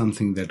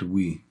something that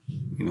we,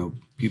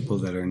 people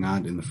that are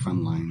not in the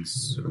front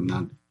lines or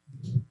not,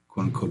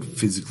 quote unquote,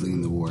 physically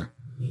in the war,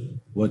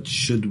 what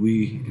should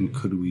we and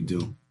could we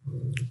do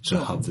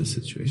to help this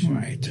situation?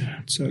 Right.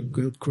 It's a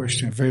good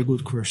question, a very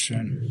good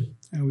question.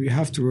 And we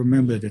have to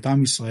remember that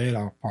Am Yisrael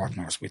are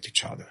partners with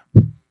each other.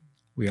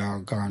 We are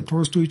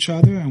guarantors to each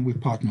other and we're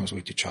partners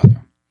with each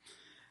other.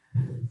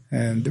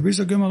 And there is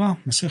a Gemara,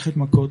 Masechet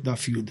Makot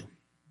Daf Yud.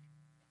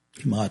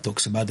 Gemara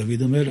talks about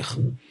David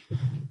HaMelech,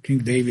 King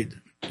David,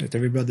 that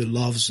everybody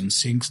loves and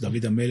sings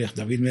David HaMelech,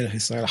 David Melech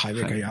Yisrael Chai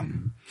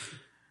V'Kayam.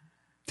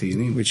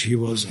 Tehillim. Which he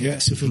was,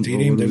 Sifur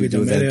Tehillim, David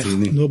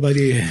HaMelech.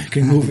 Nobody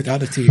can move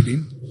without a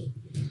Tehillim.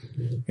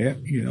 Yeah,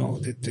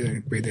 that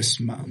the British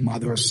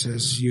mother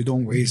says you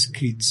don't raise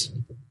kids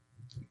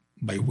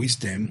by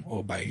wisdom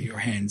or by your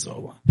hands,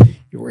 or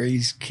you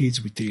raise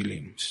kids with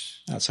Tehillim.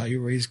 That's how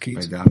you raise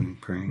kids. By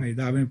davening, praying. By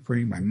davening,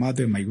 praying. My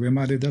mother, my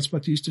grandmother, that's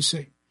what he used to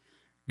say.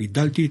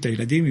 Gidalti et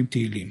ha'yeladim im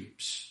Tehillim.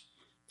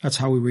 That's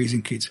how we're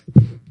raising kids.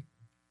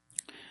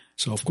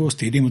 So of course,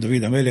 Tehillim of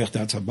David HaMelech,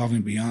 that's above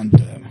and beyond.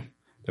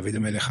 David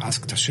HaMelech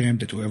asked Hashem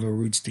that whoever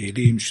reads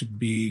Tehillim should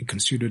be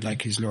considered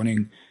like he's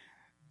learning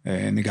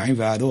Negaim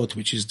V'Adot,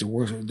 which is the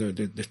worst, the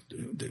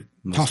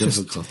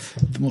toughest,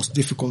 the most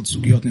difficult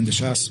sugiyot in the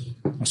Shas,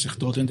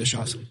 Masechtot in the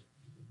Shas.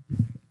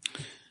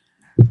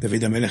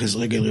 David HaMelech is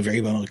Regel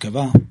Revi'i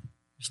B'Merkava.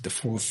 It's the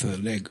fourth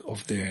leg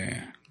of the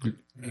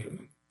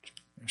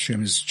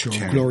Hashem's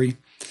chair of glory.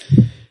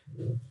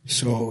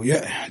 So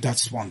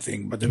that's one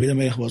thing. But David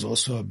HaMelech was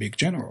also a big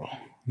general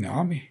in the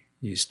army.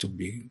 He used to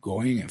be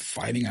going and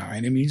fighting our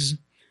enemies.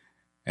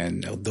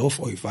 And he used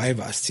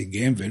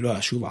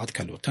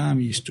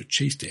to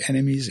chase the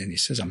enemies, and he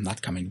says, I'm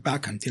not coming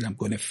back until I'm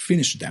going to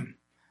finish them.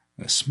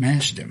 I'm going to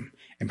smash them.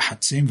 I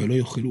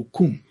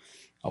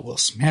will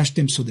smash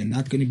them so they're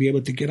not going to be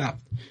able to get up.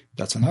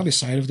 That's another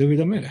side of David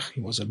HaMelech. He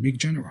was a big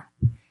general.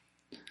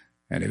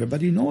 And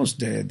everybody knows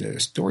the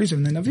stories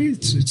of the Navi.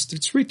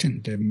 It's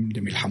written. The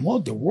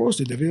milhamot, the wars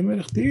that David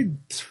HaMelech did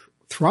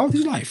throughout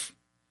his life.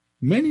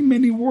 Many,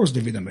 many wars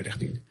David HaMelech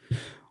did.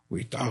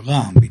 With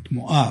Aram, with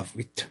Moab,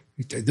 with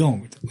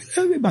Edom, with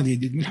everybody. He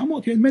did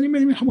milhamot. He had many,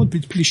 many milhamot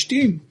with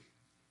Plishtim.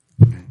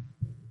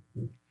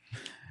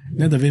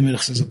 Then David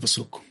HaMelech says a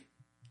pasuk.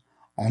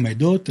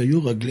 עומדות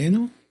היו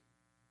רגלינו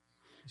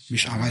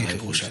בשערייך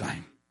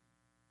ירושלים.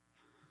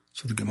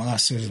 So the Gemara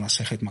says in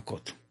Masechet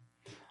Makot.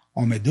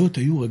 עומדות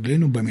היו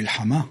רגלינו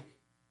במלחמה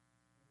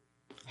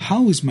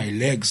how is my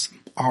legs,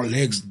 our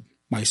legs,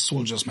 my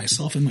soldiers,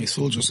 myself and my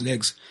soldiers'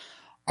 legs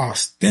are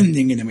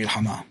standing in the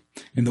milhama,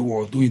 in the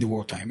war, during the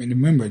wartime. And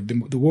remember,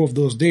 the war of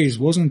those days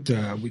wasn't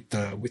with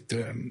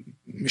the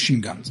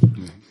machine guns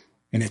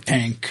and a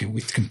tank,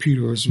 with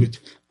computers, with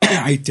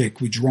high tech,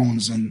 with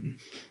drones and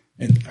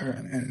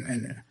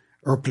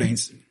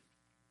airplanes.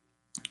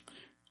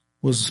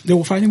 They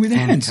were fighting with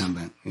their hands.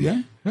 Combat.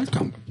 Yeah, hand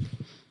combat.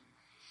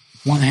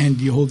 One hand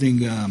you're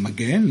holding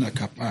again, like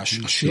a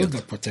shield,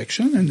 a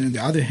protection, and then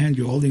the other hand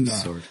you're holding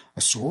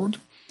a sword.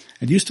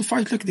 And they used to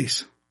fight like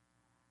this.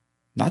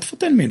 Not for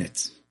 10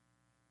 minutes.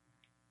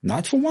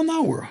 Not for 1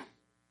 hour.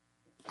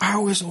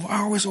 Hours of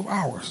hours of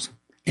hours.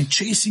 And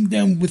chasing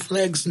them with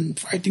legs and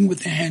fighting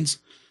with their hands.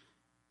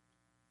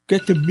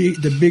 Get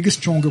the biggest,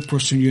 stronger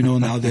person you know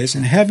nowadays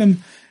and have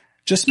him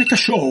just make a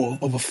show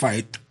of a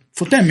fight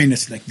for 10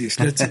 minutes like this.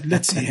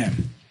 Let's see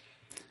him.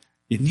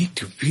 You need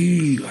to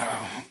be,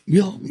 I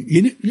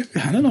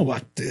don't know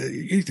what,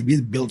 you need to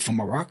be built from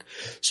a rock.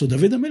 So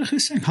David HaMelech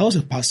is saying, how is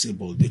it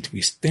possible that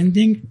we're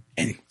standing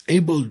and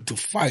able to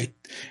fight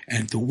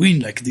and to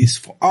win like this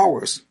for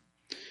hours?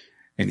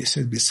 And he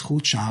said,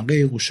 בזכות שערי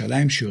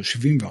ירושלים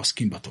שיושבים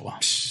ועוסקים בתורה.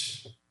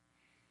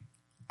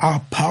 Our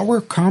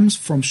power comes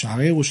from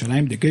שערי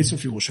ירושלים, the gates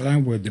of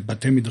Yerushalayim, where the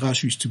Batei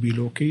Midrash used to be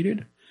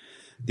located,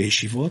 the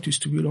yeshivot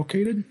used to be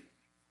located.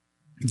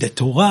 The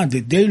Torah,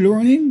 the day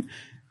learning,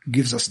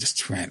 gives us the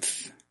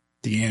strength,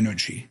 the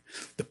energy,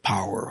 the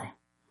power,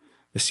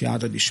 the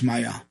siyata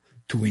dishmaya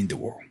to win the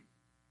war.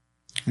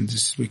 And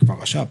this week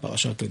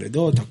פרשת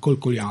תולדות, הכל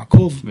כל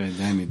יעקב,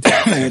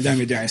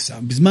 הידיים ידי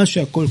עשיו. בזמן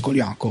שהכל כל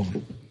יעקב,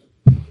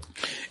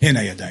 אין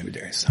הידיים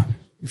ידי עשיו.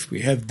 If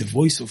we have the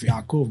voice of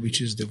Yaakov, which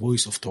is the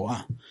voice of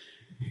Torah,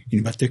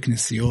 in בתי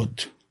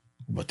כנסיות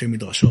ובתי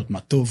מדרשות, מה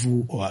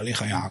טובו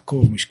אוהליך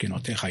יעקב,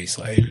 משכנותיך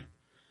ישראל.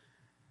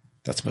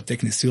 That's בתי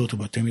כנסיות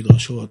ובתי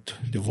מדרשות.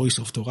 The voice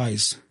of Torah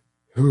is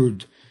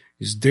heard,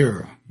 is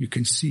there. You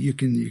can see,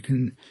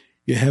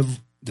 you have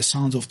the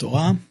sounds of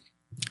Torah.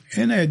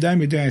 And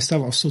הידיים ידי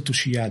עשיו also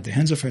תושייה. The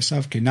hands of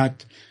Esav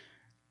cannot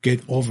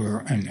get over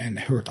and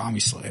hurt Am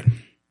Yisrael.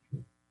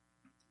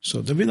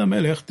 So David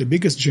HaMelech, the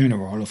biggest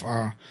general of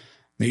our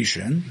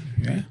nation,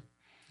 yeah,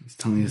 he's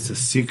telling us the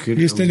secret.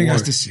 He's telling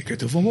us the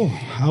secret of a war.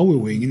 How we're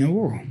winning a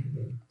war.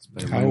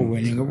 How we're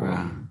winning a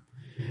war.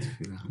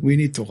 We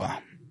need Torah.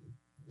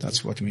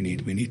 That's what we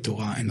need. We need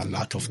Torah and a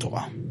lot of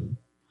Torah.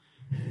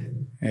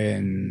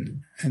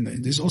 And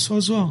there's also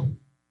a Zohar.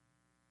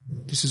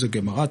 This is a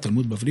Gemara,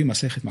 Talmud Bavli,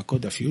 Masechet Makot,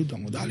 Daf Yud,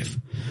 Amud Aleph.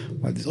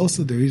 But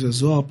there is a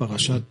Zohar,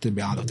 Parashat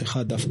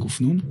Be'alotecha, Daf Kuf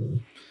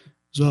Nun.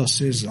 Zohar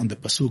says on the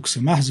pasuk,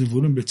 Semach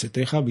Zevulun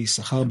b'tzetecha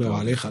v'yisachar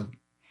be'ohalecha.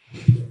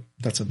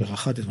 That's a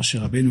beracha that Moshe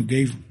Rabbeinu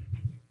gave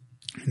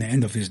in the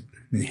end of in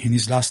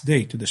his last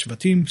day to the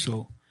Shvatim.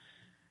 So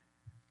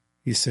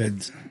he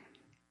said,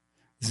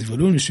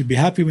 Zevulun, you should be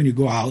happy when you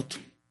go out,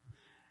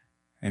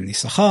 and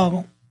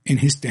Yisachar in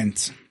his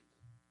tent.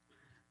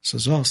 So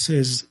Zohar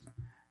says,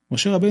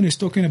 Moshe Rabbeinu is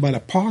talking about a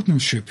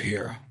partnership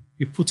here.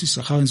 He puts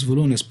Yisachar and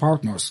Zevulun as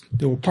partners.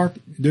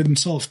 They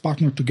themselves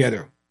partnered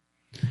together.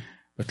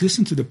 But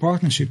listen to the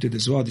partnership that the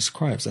Zohar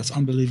describes. That's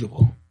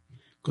unbelievable.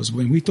 Because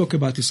when we talk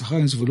about Yisachar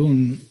and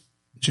Zvulun,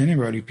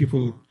 generally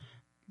people...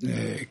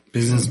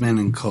 businessmen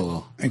and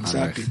kol.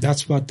 Exactly.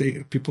 That's what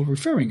people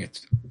referring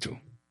it to.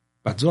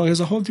 But Zohar has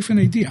a whole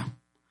different idea.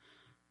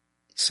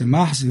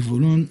 Semach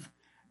Zvulun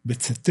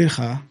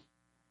betzetecha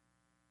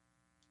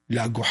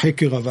la'agohe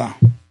kirava.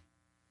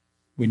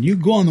 When you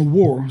go on a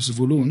war,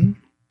 Zvulun,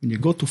 when you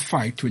go to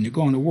fight, when you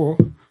go on a war,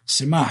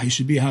 Semach, you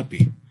should be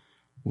happy.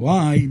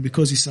 Why?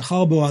 Because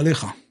Yisachar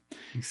be'ohalecha.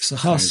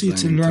 Yisachar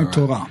sits and learns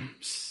Torah.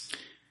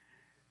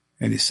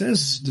 And it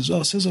says, the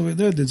Zohar says over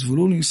there that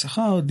Zvulun and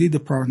Yisachar did the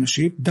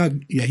partnership.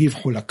 Dag yahiv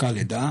hulaka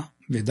leda,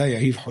 veda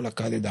yahiv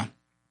hulaka leda.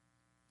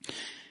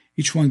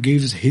 Each one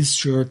gives his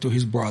share to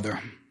his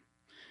brother.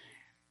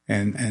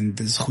 And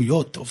the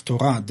zchuyot of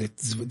Torah that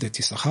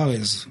Yisachar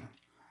is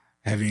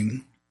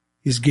having,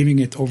 is giving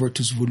it over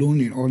to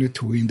Zvulun in order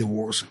to win the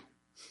wars.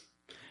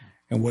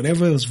 And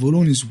whatever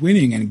Zvulun is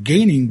winning and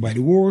gaining by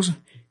the wars,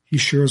 he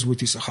shares with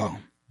Yisachar.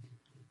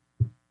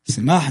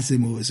 Semach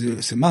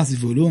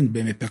Zvulun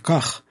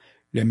b'mepekach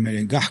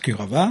lemegach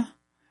kirava,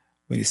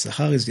 when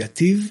Yisachar is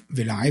yativ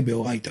v'la'ai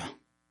be'oraita.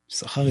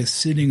 Yisachar is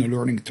sitting and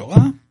learning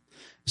Torah,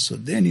 so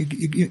then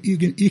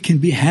you can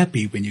be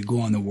happy when you go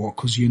on a war,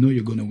 because you know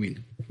you're going to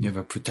win. You have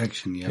a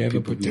protection. You have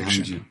people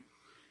behind you.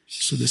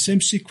 So the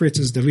same secret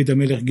as David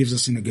HaMelech gives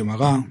us in the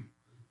Gemara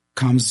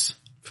comes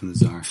from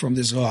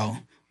the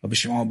Zohar. Rabbi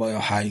Shimon Bar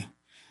Yochai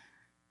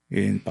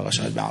in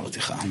Parashat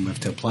Be'alotecha. And we have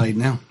to apply it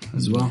now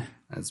as well.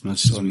 As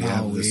much as we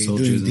have the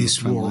soldiers in the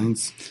front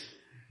lines.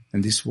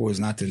 And this war is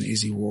not an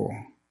easy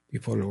war.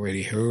 People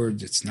already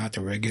heard it's not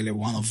a regular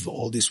one of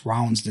all these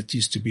rounds that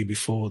used to be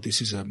before.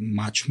 This is a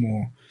much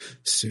more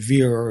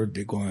severe.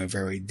 They're going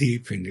very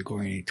deep and they're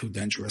going into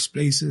dangerous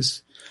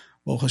places.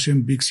 Baruch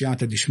Hashem, big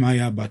siyata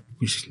dishmaya, but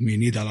we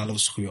need a lot of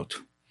zchuyot.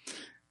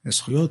 The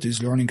zchuyot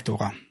is learning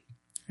Torah.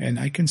 And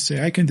I can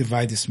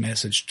divide this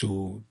message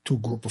to two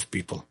group of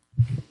people.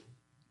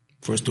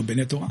 First to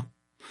Bnei Torah.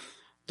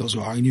 Those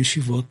who are in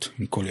yeshivot,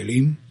 in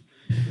kolelim,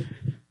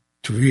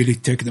 to really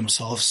take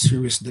themselves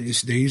serious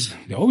these days.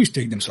 They always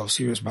take themselves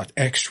serious, but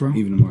extra.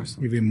 Even more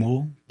so. Even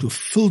more. To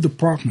fill the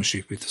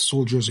partnership with the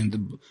soldiers in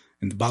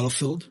the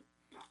battlefield.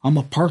 I'm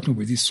a partner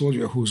with this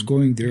soldier who's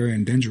going there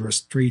in dangerous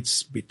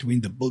streets between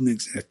the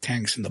buildings and the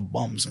tanks and the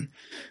bombs and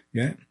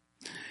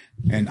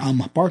I'm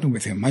a partner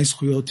with him. My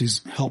zchuyot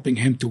is helping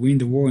him to win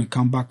the war and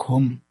come back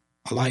home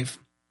alive,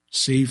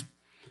 safe.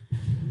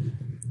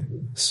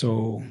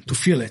 So to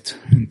feel it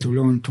and to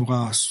learn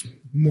Torah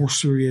more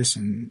serious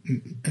and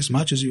as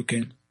much as you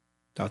can,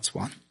 that's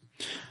one.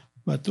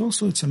 But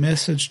also it's a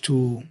message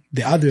to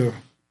the other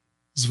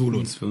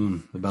Zvulun,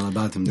 the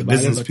Balabatim, the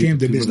business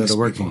people that are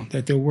working.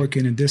 That they're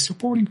working and they're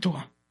supporting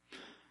Torah.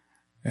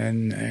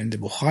 And the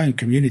Bochaim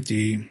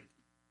community,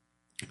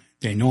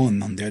 they know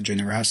on their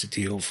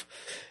generosity of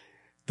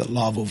the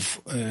love of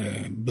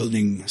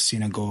building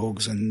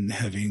synagogues and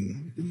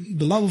having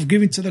the love of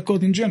giving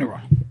tzedakot in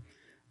general.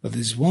 But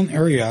there's one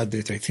area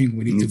that I think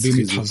we need to be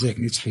mitchazek,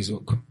 needs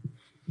chizuk.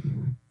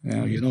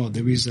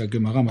 There is a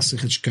Gemara,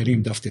 Masechet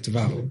Shkalim, Daf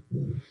Tetvav.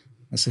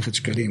 Masechet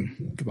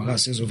Shkalim. Gemara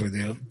says over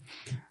there,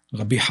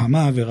 Rabbi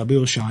Hama and Rabbi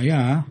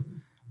Yoshaya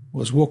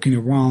was walking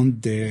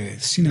around the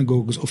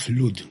synagogues of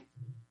Lud.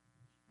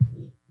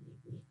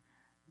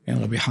 And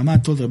Rabbi Hama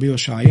told Rabbi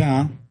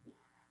Yoshaya,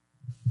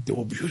 they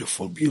were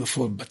beautiful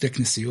Batei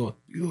Knesiyot,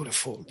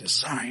 beautiful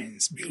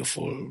designs,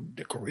 beautiful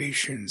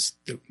decorations,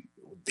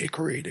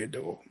 decorated.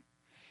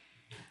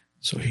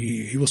 So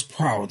he was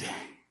proud.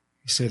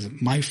 He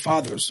said, my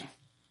fathers,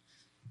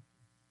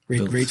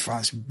 great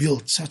fathers,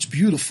 built such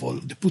beautiful,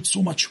 they put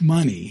so much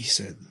money, he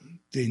said.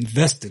 They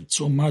invested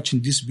so much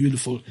in these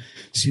beautiful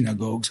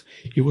synagogues.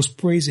 He was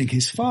praising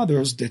his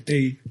fathers that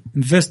they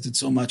invested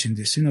so much in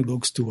the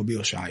synagogues to Rabbi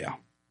Yoshaya.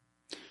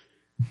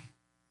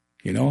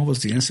 You know what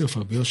was the answer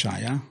for Rabbi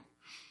Yoshaya?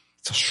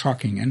 It's a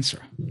shocking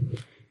answer.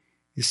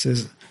 He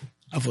says,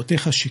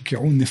 Avotecha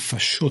shik'u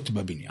nefashot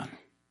babinyan.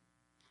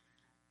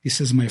 He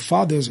says, my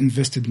fathers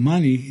invested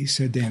money. He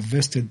said they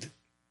invested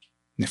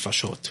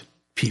nefashot,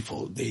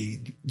 people. They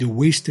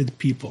wasted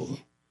people,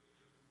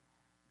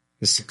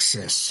 the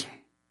success,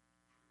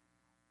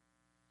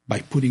 by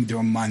putting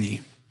their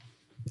money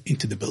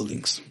into the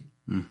buildings.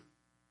 And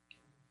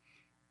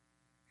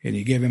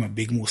he gave him a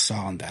big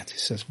musar on that. He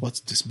says, what's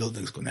this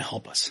building is going to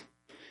help us?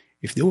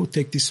 If they would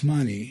take this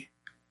money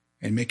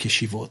and make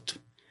yeshivot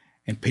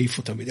and pay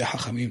for Talmidei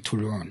Chachamim to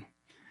learn,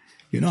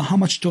 you know how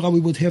much Torah we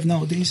would have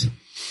nowadays?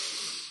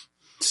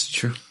 It's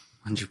true,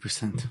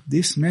 100%.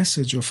 This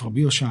message of Rabbi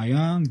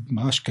Yoshaya,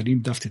 Gemara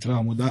Shkalim Daf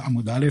Tetvav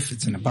Amud Aleph,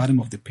 it's in the bottom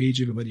of the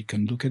page. Everybody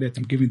can look at it.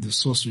 I'm giving the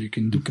source so you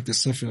can look at the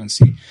Sefer and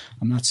see.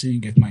 I'm not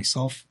saying it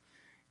myself.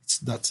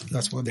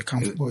 That's where it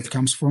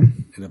comes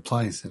from. It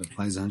applies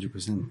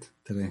 100%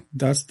 today.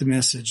 That's the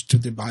message to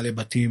the Baalei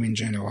Batim in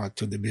general,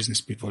 to the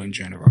business people in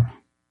general.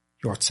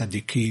 You're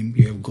tzaddikim,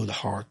 you have good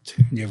heart,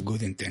 and you have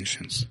good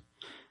intentions.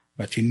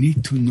 But you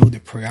need to know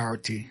the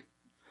priority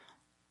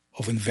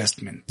of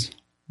investment.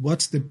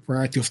 What's the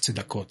priority of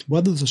tzedakot?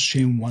 What does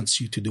Hashem wants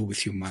you to do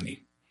with your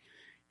money?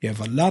 You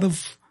have a lot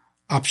of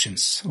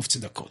options of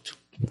tzedakot.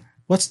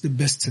 What's the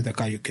best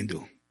tzedakah you can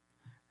do?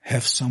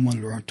 Have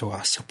someone learn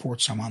Torah, support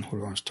someone who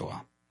learns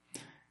Torah.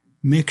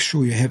 Make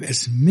sure you have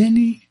as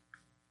many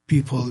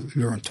people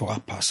learn Torah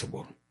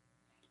possible.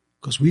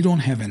 Because we don't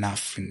have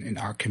enough in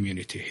our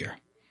community here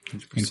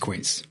 100%. In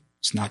Queens.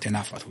 It's not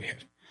enough what we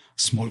have.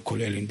 Small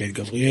kollel in Bet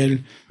Gabriel,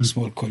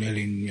 small kollel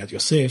in Yad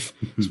Yosef,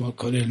 small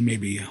kollel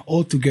maybe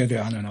all together,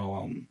 I don't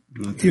know.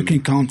 You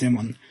can count them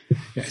on,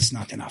 it's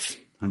not enough.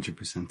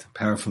 100%.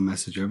 Powerful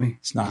message, Rabbi.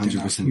 It's not 100%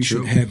 enough. We true.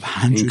 should have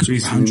hundreds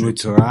in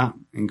Torah,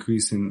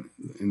 increase in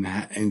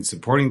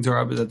supporting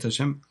Torah, B'ezrat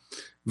Hashem.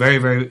 Very,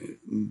 very,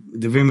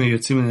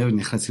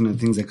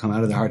 things that come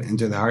out of the heart,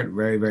 enter the heart.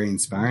 Very, very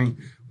inspiring.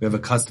 We have a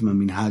custom of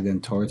Minhag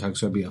and Torah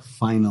Talks, Rabbi, a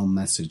final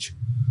message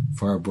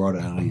for our broader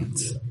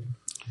audience.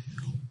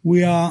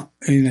 We are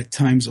in the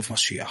times of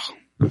Mashiach.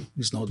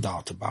 There's no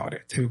doubt about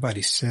it.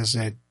 Everybody says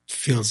it,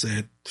 feels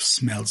it,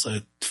 smells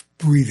it,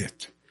 breathes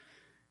it.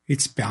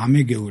 It's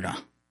Pe'amei Geula.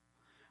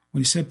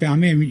 When you say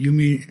Pe'amei, you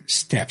mean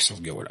steps of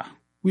Geula.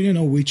 We don't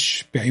know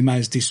which Pe'ima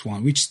is this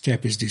one, which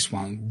step is this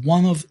one.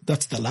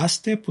 That's the last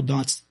step, or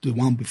that's the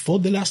one before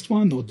the last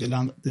one, or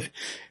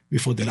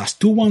before the last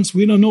two ones.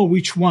 We don't know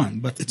which one,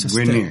 but it's a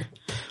step. Near.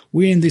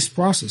 We're in this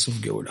process of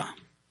Geula.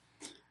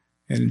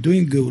 And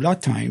during Geula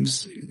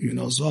times,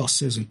 Zohar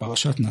says in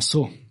Parashat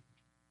Naso,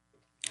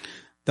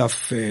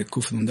 Daf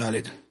Kuf Nun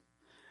Daled,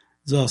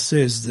 Zohar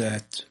says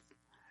that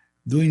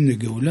during the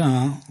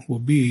Geula will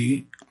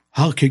be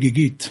Har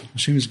Kegigit.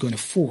 Hashem is going to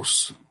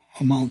force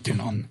a mountain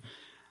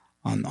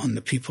on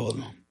the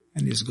people,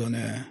 and he's going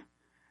to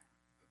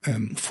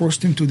force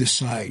them to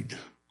decide,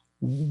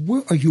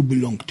 where are you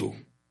belong to?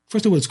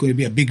 First of all, it's going to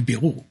be a big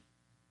biru.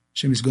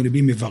 Hashem is going to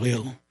be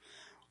mevarer.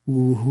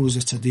 Who's a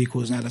tzaddik,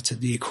 who's not a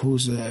tzaddik,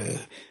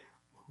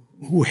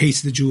 who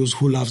hates the Jews,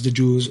 who loves the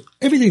Jews.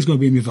 Everything's going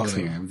to be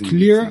mevarer.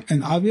 Clear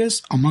and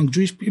obvious among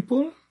Jewish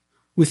people,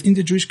 within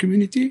the Jewish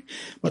community,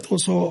 but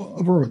also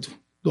abroad.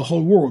 the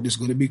whole world is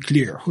going to be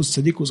clear. Who's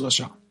tzaddik, who's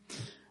rasha.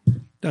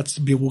 That's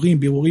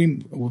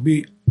birurim will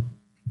be,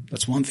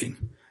 that's one thing.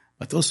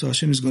 But also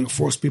Hashem is going to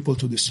force people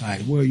to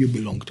decide where you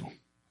belong to.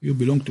 You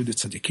belong to the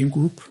tzaddikim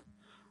group,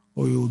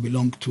 or you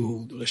belong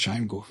to the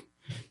Reshaim group.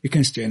 You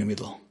can't stay in the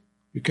middle.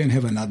 You can't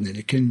have an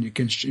adnan. You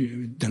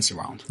can dance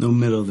around. No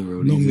middle of the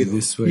road. No middle.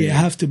 This way. You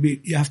have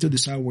to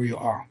decide where you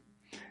are.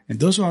 And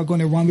those who are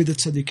going to run with the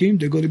tzaddikim,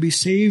 they're going to be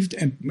saved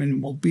and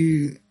will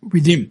be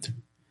redeemed.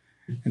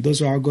 And those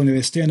who are going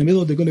to stay in the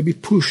middle, they're going to be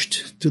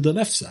pushed to the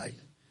left side.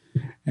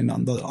 And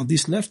on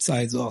this left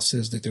side, Zohar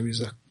says that there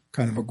is a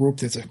kind of a group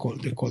that they call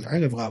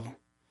HaRav.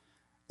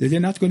 They're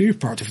not going to be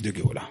part of the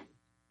Geulah.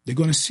 They're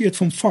going to see it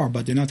from far,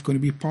 but they're not going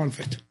to be part of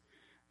it.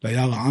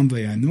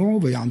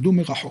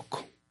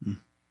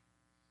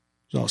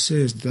 Zohar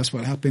says that's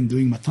what happened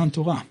during Matan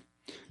Torah.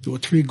 There were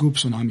 3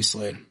 groups on Am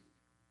Yisrael.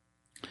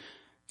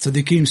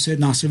 Tzaddikim said,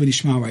 Na'aseh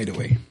v'nishma right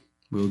away.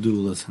 We'll do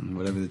listen,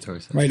 whatever the Torah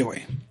says. Right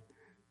away.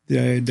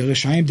 The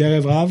Reshaim,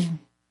 Derev Rav,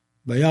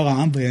 Vayar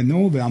ha'am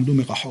v'yanu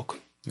v'amdu merachok.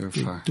 They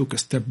took a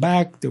step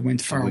back, they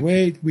went far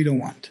away, we don't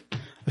want.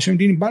 Hashem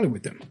didn't bother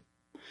with them.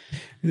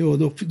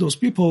 Those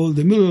people,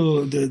 the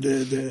middle,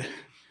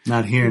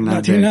 not here,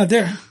 not there. Here, not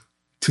there.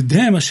 To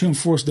them, Hashem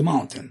forced the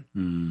mountain.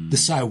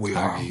 Decide where you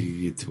are.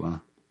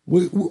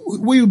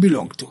 Where you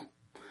belong to.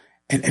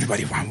 And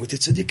everybody ran with the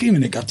tzaddikim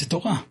and they got the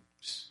Torah.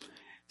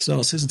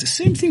 So it says the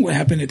same thing will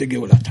happen at the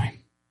Geulah time.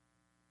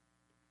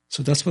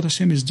 So that's what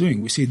Hashem is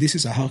doing. We see this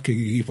is a Har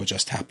Kegigi what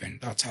just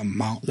happened. That's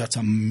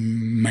a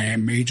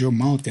major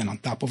mountain on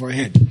top of our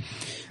head.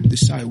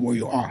 Decide where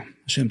you are.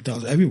 Hashem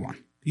tells everyone,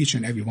 each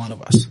and every one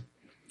of us,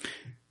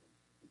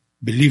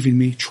 believe in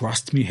me,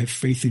 trust me, have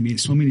faith in me.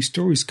 So many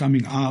stories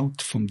coming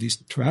out from this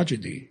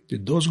tragedy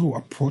that those who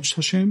approached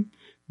Hashem,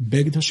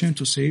 begged Hashem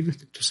to save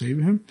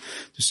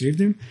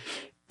them.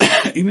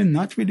 Even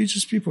not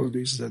religious people.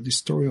 There's this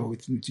story of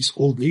this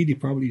old lady,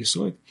 probably you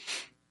saw it,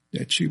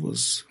 that she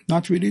was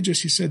not religious.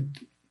 She said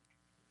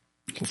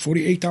for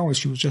 48 hours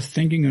she was just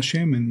thanking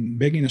Hashem and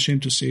begging Hashem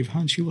to save her,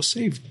 and she was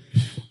saved.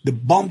 They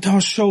bombed her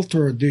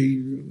shelter.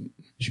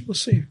 She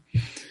was saved.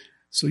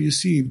 So you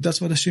see, that's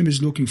what Hashem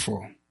is looking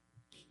for.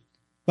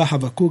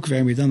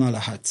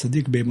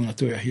 Tzaddik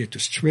be'emunato here to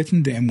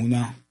strengthen the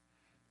emunah,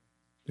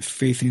 the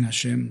faith in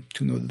Hashem,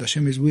 to know that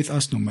Hashem is with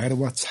us no matter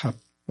what's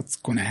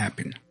going to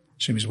happen.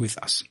 Hashem is with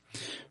us.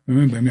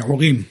 Remember,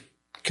 me'orim,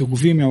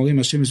 keruvim me'orim,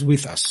 Hashem is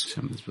with us.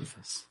 Hashem is with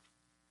us.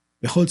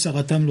 בכל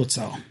צרתם לא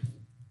צר,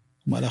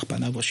 ומלך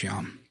פניו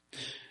הושיעם.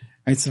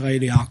 עת צרה היא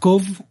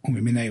ליעקב,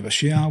 וממנה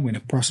יבשע. We're in a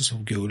process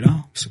of גאולה.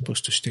 We're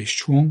supposed to stay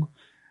strong,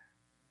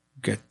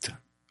 get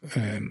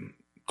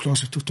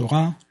closer to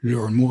Torah,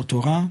 learn more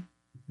Torah.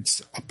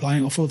 It's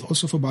applying also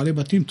for Baalei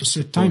Batim to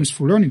set times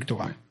for learning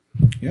Torah.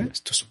 Yes,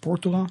 to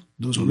support Torah,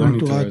 those who learn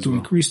Torah, to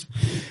increase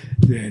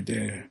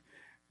the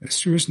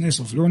seriousness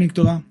of learning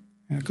Torah.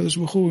 הקדוש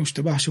ברוך הוא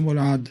השתבח שמו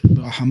לעד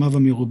ברחמיו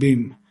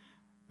המרובים,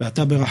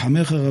 ואתה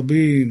ברחמיך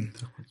רבים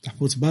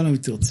תחפוץ בנו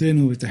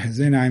ותרצנו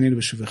ותחזינה עינינו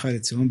בשובך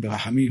לציון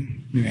ברחמים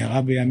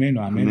במהרה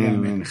בימינו, אמן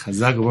ואמן.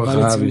 חזק וברוך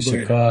הרב,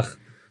 יישר כוח.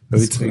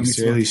 רב יצחק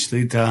ישראלי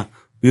שליטה,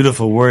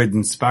 beautiful words,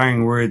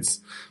 inspiring words.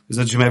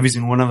 Every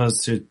single one of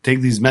us should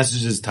take these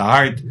messages to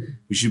heart.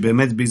 We should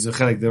be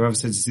zocher, like the Rav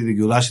said, to see the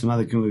Geulah Shlema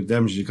that came with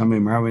them. Should come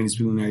in Marawi and these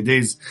people in our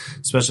days.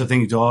 Special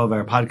thank you to all of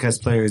our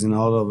podcast players and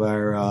all of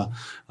our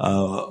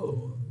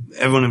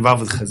everyone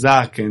involved with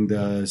CHAZAQ,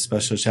 and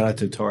special shout out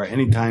to Torah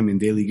Anytime and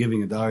daily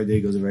giving. $1 a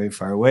day goes very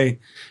far away.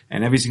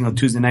 And every single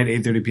Tuesday night,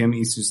 8:30 p.m.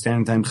 Eastern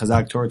Standard Time,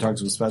 CHAZAQ Torah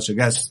Talks with special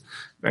guests.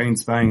 Very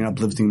inspiring and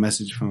uplifting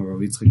message from Rav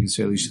Yitzchak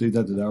Yisraeli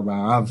Shlita to the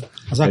HaRav.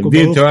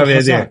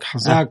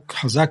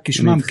 HaZak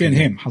Kishmam Ken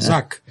Him.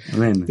 HaZak.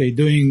 They're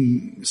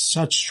doing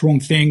such strong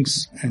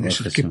things, and they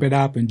should keep it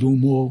up and do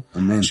more.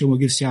 Hashem will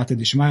give Siyata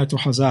Dishmaya to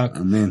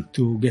HaZak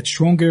to get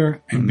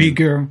stronger and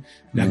bigger.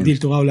 להגדיל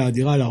תורה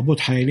ולאדירה, להרבות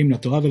חיילים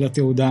לתורה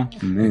ולתעודה,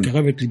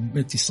 לקרב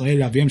את ישראל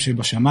לאביהם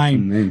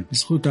שבשמיים,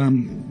 בזכות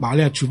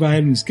בעלי התשובה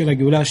האלו נזכה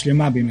לגאולה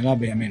השלמה במהרה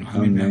בימינו.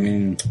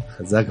 אמן.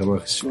 חזק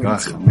וברוך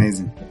שכוח,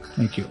 amazing.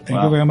 Thank you.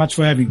 Thank you very much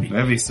for having me.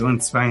 Very so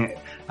inspiring.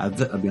 I'll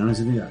be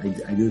honest with you,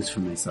 I do this for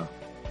myself.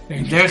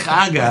 Derech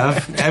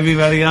Agav,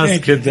 everybody else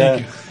could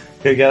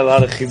get a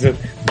lot of chizuk.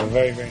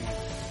 Very, very nice.